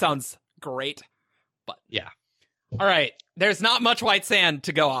think that sounds great. But yeah. All right. There's not much white sand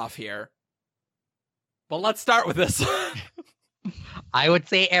to go off here. But let's start with this. I would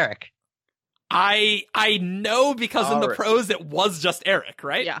say Eric. I know because in the pros it was just Eric,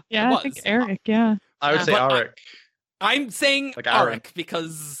 right? Yeah, I think Eric, yeah. I would say Auric. I'm saying like Auric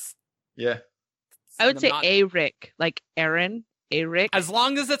because... Yeah. I would say Eric, like Aaron, Eric. As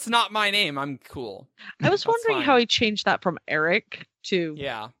long as it's not my name, I'm cool. I was wondering how he changed that from Eric to...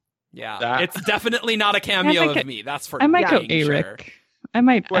 Yeah. It's definitely not a cameo of me. That's for I might go Eric. Sure. I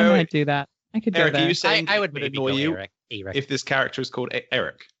might do that. I could Eric, do that. Are you saying I would maybe annoy go you Eric. if this character is called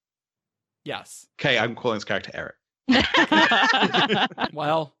Eric? Yes. Okay, I'm calling this character Eric.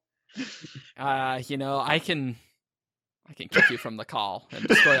 Well, I can I can kick you from the call and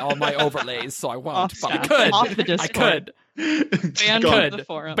destroy all my overlays, so I won't. But I Off could. the Discord. I could. Banned Good. from the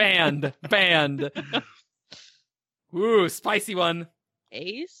forum. Banned. Ooh, spicy one.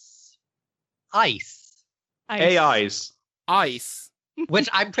 Ace. Ice. AIs. Ice. Which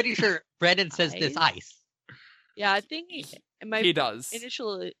I'm pretty sure Brandon says this ice. Yeah, I think my He does.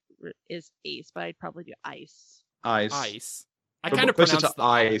 initial is Ace, but I'd probably do Ice. Eyes. Ice. I But kind of closer pronounce to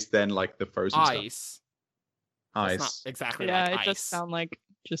eyes than like the frozen stuff. ice. That's not Eyes. exactly Yeah, like it ice. does sound like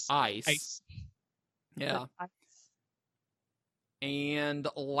just ice. ice. Yeah. Ice. And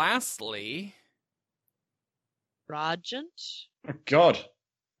lastly, Rogent. Oh, God.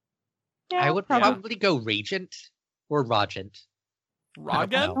 Yeah, I would probably go Regent or Rogent.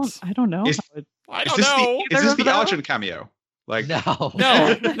 Rogent? I don't know. Is- I Is don't this know. the, is this of the those? Argent cameo? Like, No.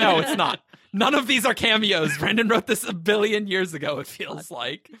 No, it's not. None of these are cameos. Brandon wrote this a billion years ago, it feels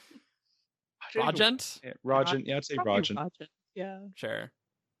like. Rogent? Yeah, Rogent. Yeah, I'd say Probably Rogent. Rogent. Yeah. Sure.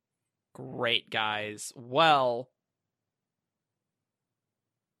 Great, guys. Well,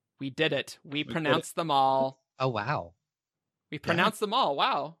 we did it. We did pronounced them all. Oh, wow. We pronounced them all.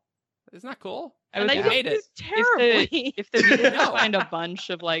 Wow. Isn't that cool? I And would I think did made it. terribly. If we did No. find a bunch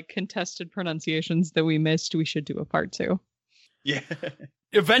of like contested pronunciations that we missed, we should do a part 2. Yeah.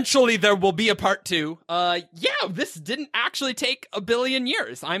 Eventually there will be a part 2. Yeah, this didn't actually take a billion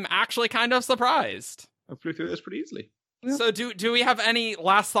years. I'm actually kind of surprised. I flew through this pretty easily. Yeah. So do we have any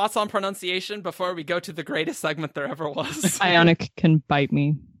last thoughts on pronunciation before we go to the greatest segment there ever was? Ionic can bite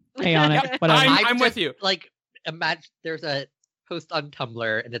me. Ionic, Yep, whatever. I'm with you. Like, imagine there's a post on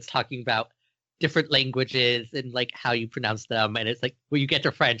Tumblr and it's talking about different languages and like how you pronounce them. And it's like, when you get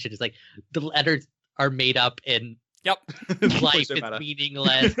to French, and it's like the letters are made up in Yep. life, Don't it's matter.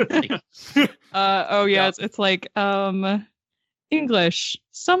 meaningless. Like, Oh yeah, Yep. it's like English.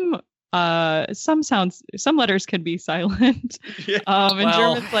 Some sounds, some letters can be silent. Yeah. In Well-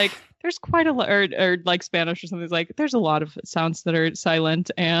 German, it's like there's quite a lot, or like Spanish or something. It's like there's a lot of sounds that are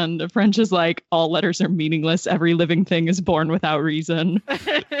silent, and French is like all letters are meaningless. Every living thing is born without reason.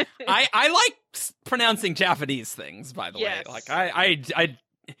 I like pronouncing Japanese things, by the Yes. way. Like I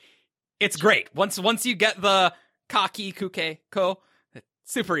it's great. Once you get the kaki kuke ko, it's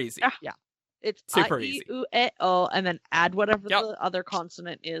super easy. Yeah. It's Super I-E-U-E-O, and then add whatever Yep. the other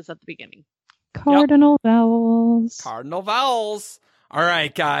consonant is at the beginning. Cardinal vowels. Cardinal vowels. All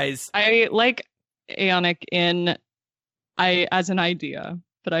right, guys. I like Aeonic as an idea,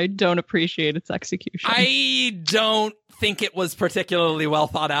 but I don't appreciate its execution. I don't think it was particularly well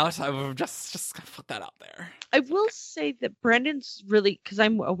thought out. I would just gonna put that out there. I will say that Brandon's really, because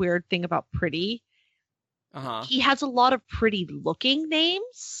I'm a weird thing about pretty. Uh-huh. He has a lot of pretty looking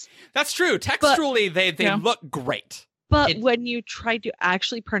names, That's true. Textually, they Yeah. look great. but It's- when you try to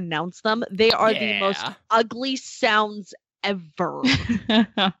actually pronounce them, they are the most Yeah. ugly sounds ever.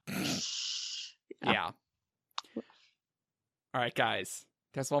 Yeah. All right, guys.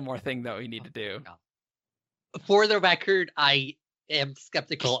 There's one more thing that we need to do. for the record, I am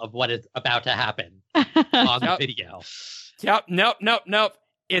skeptical of what is about to happen on the Yep. video. Yep. Nope.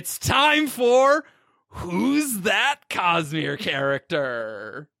 It's time for Who's That Cosmere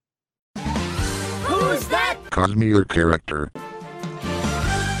Character? Who's that? Cosmere character.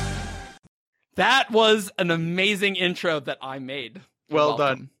 That was an amazing intro that I made. You're Well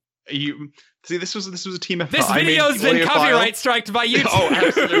welcome. done. You see, this was a team effort. This I made video's the been audio file. copyright striked by YouTube. Oh,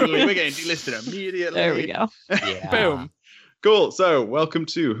 absolutely. We're getting delisted immediately. There we go. Yeah. Boom. Cool. So, welcome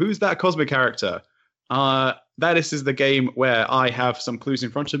to Who's That Cosmic Character? That is the game where I have some clues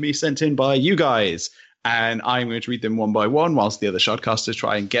in front of me sent in by you guys, and I'm going to read them one by one whilst the other shotcasters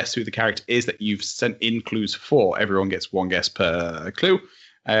try and guess who the character is that you've sent in clues for. Everyone gets one guess per clue,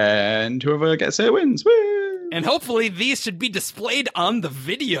 and whoever gets it wins. Woo! And hopefully these should be displayed on the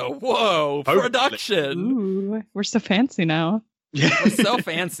video. Whoa, Hopefully. production. Ooh, we're so fancy now. We're so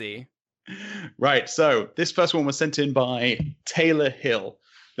fancy. Right, so this first one was sent in by Taylor Hill,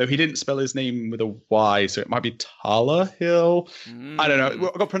 though he didn't spell his name with a Y, so it might be Tala Hill. I don't know.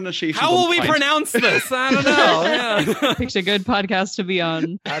 I've got pronunciation. How will we pronounce this? I don't know. Yeah. Picked a good podcast to be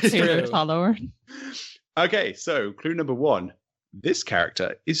on. That's Taylor true. Tallor. Okay, so clue number one. This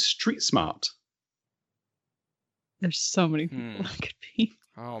character is street smart. There's so many people that could be.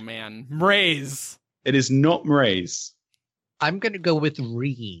 Oh, man. Mraze. It is not Mraze. I'm going to go with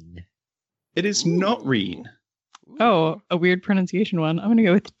Reen. It is not Reen. Oh, a weird pronunciation one. I'm gonna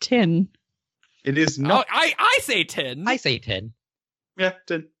go with tin. It is No, not. I say 10. I say 10. Yeah,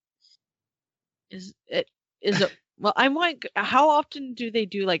 Tin. Is it? Well, I'm like, how often do they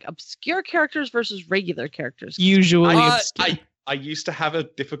do like obscure characters versus regular characters? Usually I obscure. I used to have a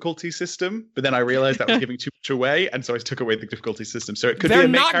difficulty system, but then I realized that was giving too much away, and so I took away the difficulty system. So it could be a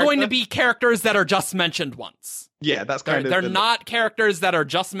main character. They're not going to be characters that are just mentioned once. Yeah, that's kind of... They're not characters that are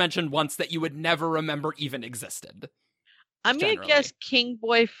just mentioned once that you would never remember even existed. I'm going to guess King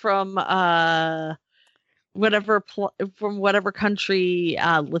Boy from whatever country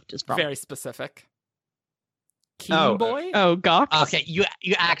Lift is from. Very specific. King Boy? Oh, Gox? Okay, you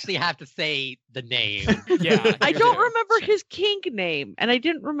actually have to say the name. Yeah. I don't remember his king name, and I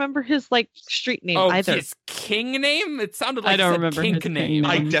didn't remember his street name either. His king name? It sounded like I don't remember kink his name.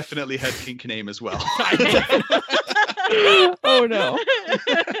 I definitely heard kink name as well. Oh no.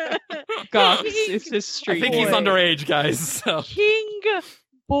 Gox is his street. I think he's underage, guys. So. King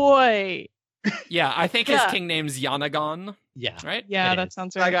Boy. Yeah, I think his king name's Yanagon. Yeah. Right? Yeah, that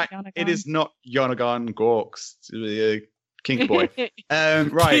sounds right. It is not Yanagon Gorks. Kink Boy.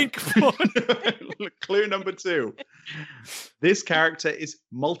 Right. Kink Boy. Clue number 2. This character is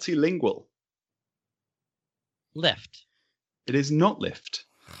multilingual. Lift. It is not Lift.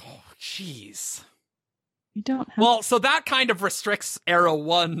 Oh, jeez. You don't have... Well, so that kind of restricts Era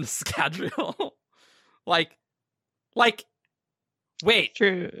 1 schedule. like, wait.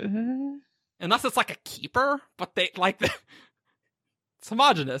 True. Unless it's like a keeper, but they it's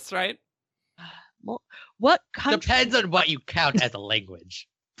homogenous, right? Well, what country? Depends on what you count as a language.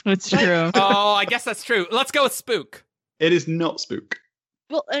 It's true. Oh, I guess that's true. Let's go with Spook. It is not Spook.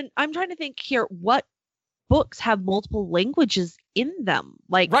 Well, and I'm trying to think here, what books have multiple languages in them?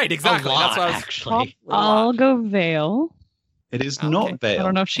 Right, exactly. Lot, that's what I was actually. I'll go Vale. It is not Vale. I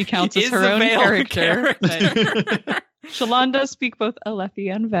don't know if she counts as her own character. Shallan does speak both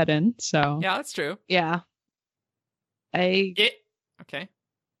Alethi and Vedin, so... Yeah, that's true. Yeah. Okay.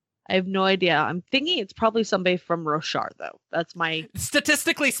 I have no idea. I'm thinking it's probably somebody from Roshar, though. That's my...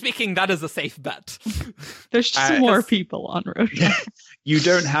 Statistically speaking, that is a safe bet. There's just more people on Roshar. You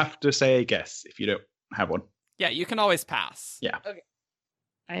don't have to say a guess if you don't have one. Yeah, you can always pass. Yeah. Okay.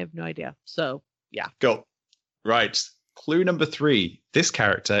 I have no idea. So, yeah. Go. Right. Clue number 3. This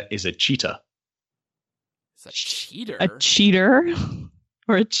character is a cheetah. It's a cheater. A cheater?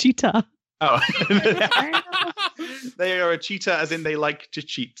 Or a cheetah? Oh. They are a cheetah as in they like to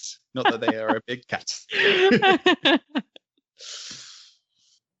cheat. Not that they are a big cat.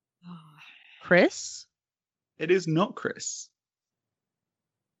 Chris? It is not Chris.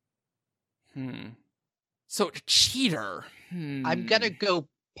 So, cheater. I'm going to go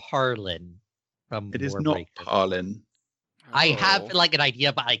Parlin from It is Warbreaker. not Parlin. I have an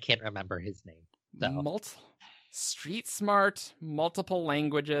idea, but I can't remember his name. So. Street smart, multiple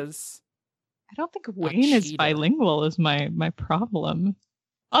languages. I don't think Wayne is bilingual is my problem.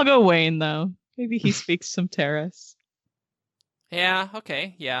 I'll go Wayne, though. Maybe he speaks some Terrace. Yeah,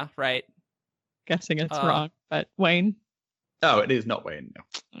 okay. Yeah, right. Guessing it's wrong, but Wayne? Oh, it is not Wayne,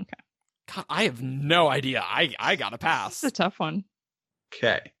 no. Okay. God, I have no idea. I gotta pass. It's a tough one.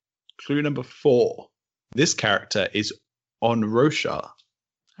 Okay. Clue number 4. This character is on Roshar.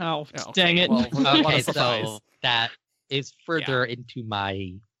 Oh, dang it. Well, okay, so that is further into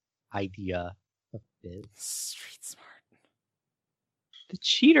my idea of this. Street smart. The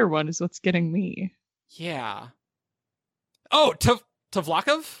cheater one is what's getting me. Yeah. Oh,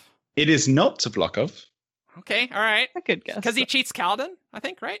 Tavlakov? It is not Tavlakov. Okay, all right. A good guess. Because he cheats Kaladin, I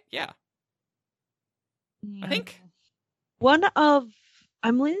think, right? Yeah. I think.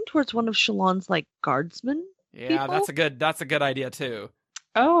 I'm leaning towards one of Shallan's guardsmen. Yeah, people? that's a good idea too.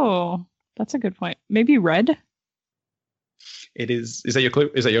 Oh, that's a good point. Maybe Red? It is. Is that your clue?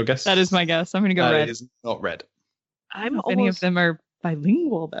 Is that your guess? That is my guess. I'm going to go Red. It is not Red. Any of them are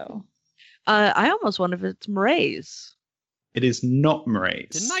bilingual, though. I almost wonder if it's Mraize. It is not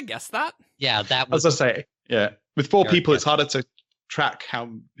Mraize. Didn't I guess that? Yeah, that was. As I say, yeah. With 4 people, it's harder to track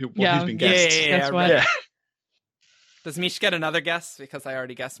who's been guessed. Yeah. Does Mish get another guess because I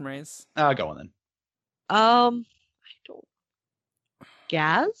already guessed Mraize? Go on then. I don't.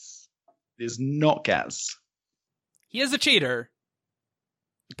 Gaz? It is not Gaz. He is a cheater,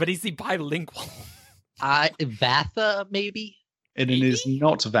 but is he bilingual? Vatha, maybe? It is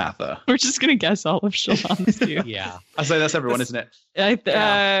not Vatha. We're just going to guess all of Shallan's too. Yeah. I say that's everyone, isn't it?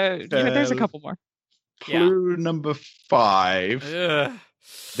 There's a couple more. Clue number 5.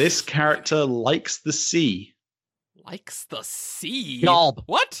 This character likes the sea. Likes the sea? Yalb.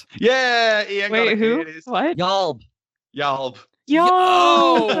 What? Yeah, Ian. Wait, who? What? Yalb. Yalb.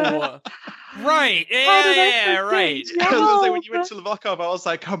 Oh, right. Yeah, right. I was gonna say, when you went to Tavlakov, I was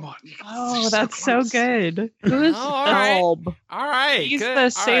like, come on. Oh, that's so good. Who is Yalb? All right. He's good. the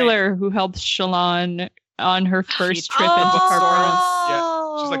sailor who helped Shallan on her first trip into Harbour.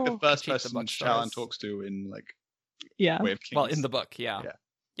 Yeah, she's like the first person Shallan talks to in Yeah. Way of Kings. Well, in the book, yeah.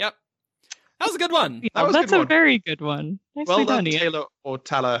 Yep. That was a good one. That's a very good one. Nicely done, Ian. Taylor or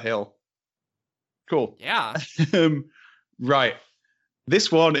Tala Hill. Cool. Yeah. Right.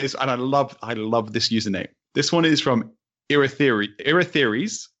 This one is, and I love this username. This one is from Era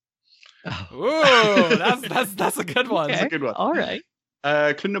Theories. Ooh, that's a good one. Okay. That's a good one. All right.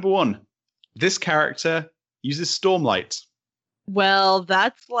 Clue number 1. This character uses Stormlight. Well,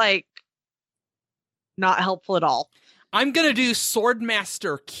 that's like not helpful at all. I'm gonna do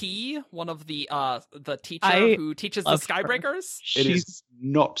Swordmaster Key, one of the teacher who teaches the Skybreakers. It is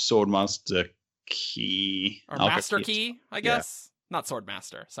not Swordmaster Key. Or Master Key, I guess. Yeah. Not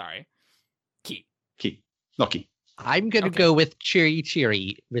Swordmaster, sorry. Key. Not Key. I'm gonna go with Cheery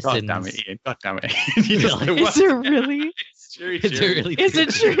Cheery. God damn it, Ian. God damn it. Is it really? Is it really? Is it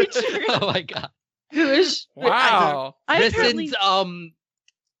Cheery Cheery? Oh my god. Who is? Wow. Risen's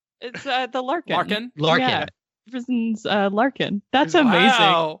It's the Larkin. Larkin. Yeah. Risen's Larkin. That's amazing.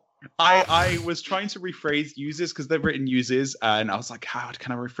 Wow. I was trying to rephrase uses because they've written uses, and I was like, how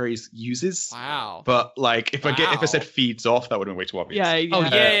can I rephrase uses? Wow. But like, if I said feeds off, that would have been way too obvious. Yeah. Oh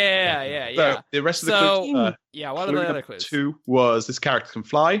yeah. So the rest of the clues. What are the other clues? 2 was this character can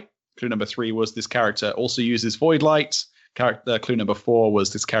fly. Clue number 3 was this character also uses void light. Clue number 4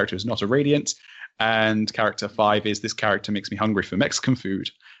 was this character is not a radiant, and character 5 is this character makes me hungry for Mexican food.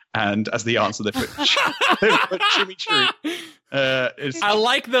 And as the answer, they put chimichurri. I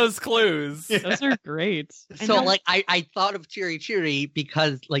like those clues. Those are great. So like I thought of Cheery Cheery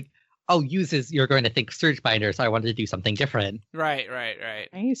because like uses you're going to think Surge Binder, so I wanted to do something different. Right.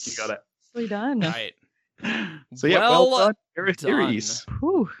 Nice. You got it. Nicely done. Right. So yeah, well done. Era Theories.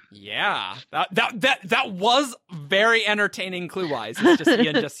 Yeah, that was very entertaining clue-wise. It's just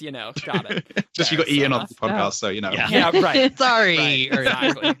Ian, got it. You got Ian on the podcast, so you know. Yeah, right. Sorry. Right,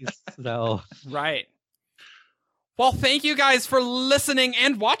 exactly. No. Right. Well, thank you guys for listening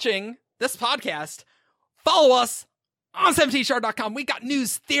and watching this podcast. Follow us on 17shard.com. We got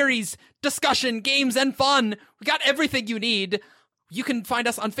news, theories, discussion, games, and fun. We got everything you need. You can find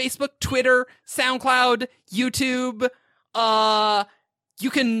us on Facebook, Twitter, SoundCloud, YouTube. You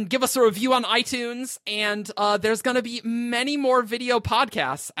can give us a review on iTunes, and there's going to be many more video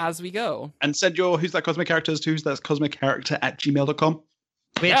podcasts as we go. And send your Who's That Cosmic Characters to Who's That Cosmic Character at gmail.com.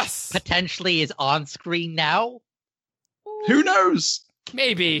 Which potentially is on screen now. Who knows?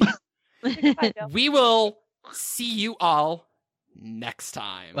 Maybe. We will see you all next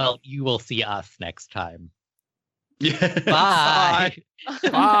time. Well, you will see us next time. Yeah. Bye.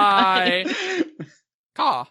 Bye. Caw.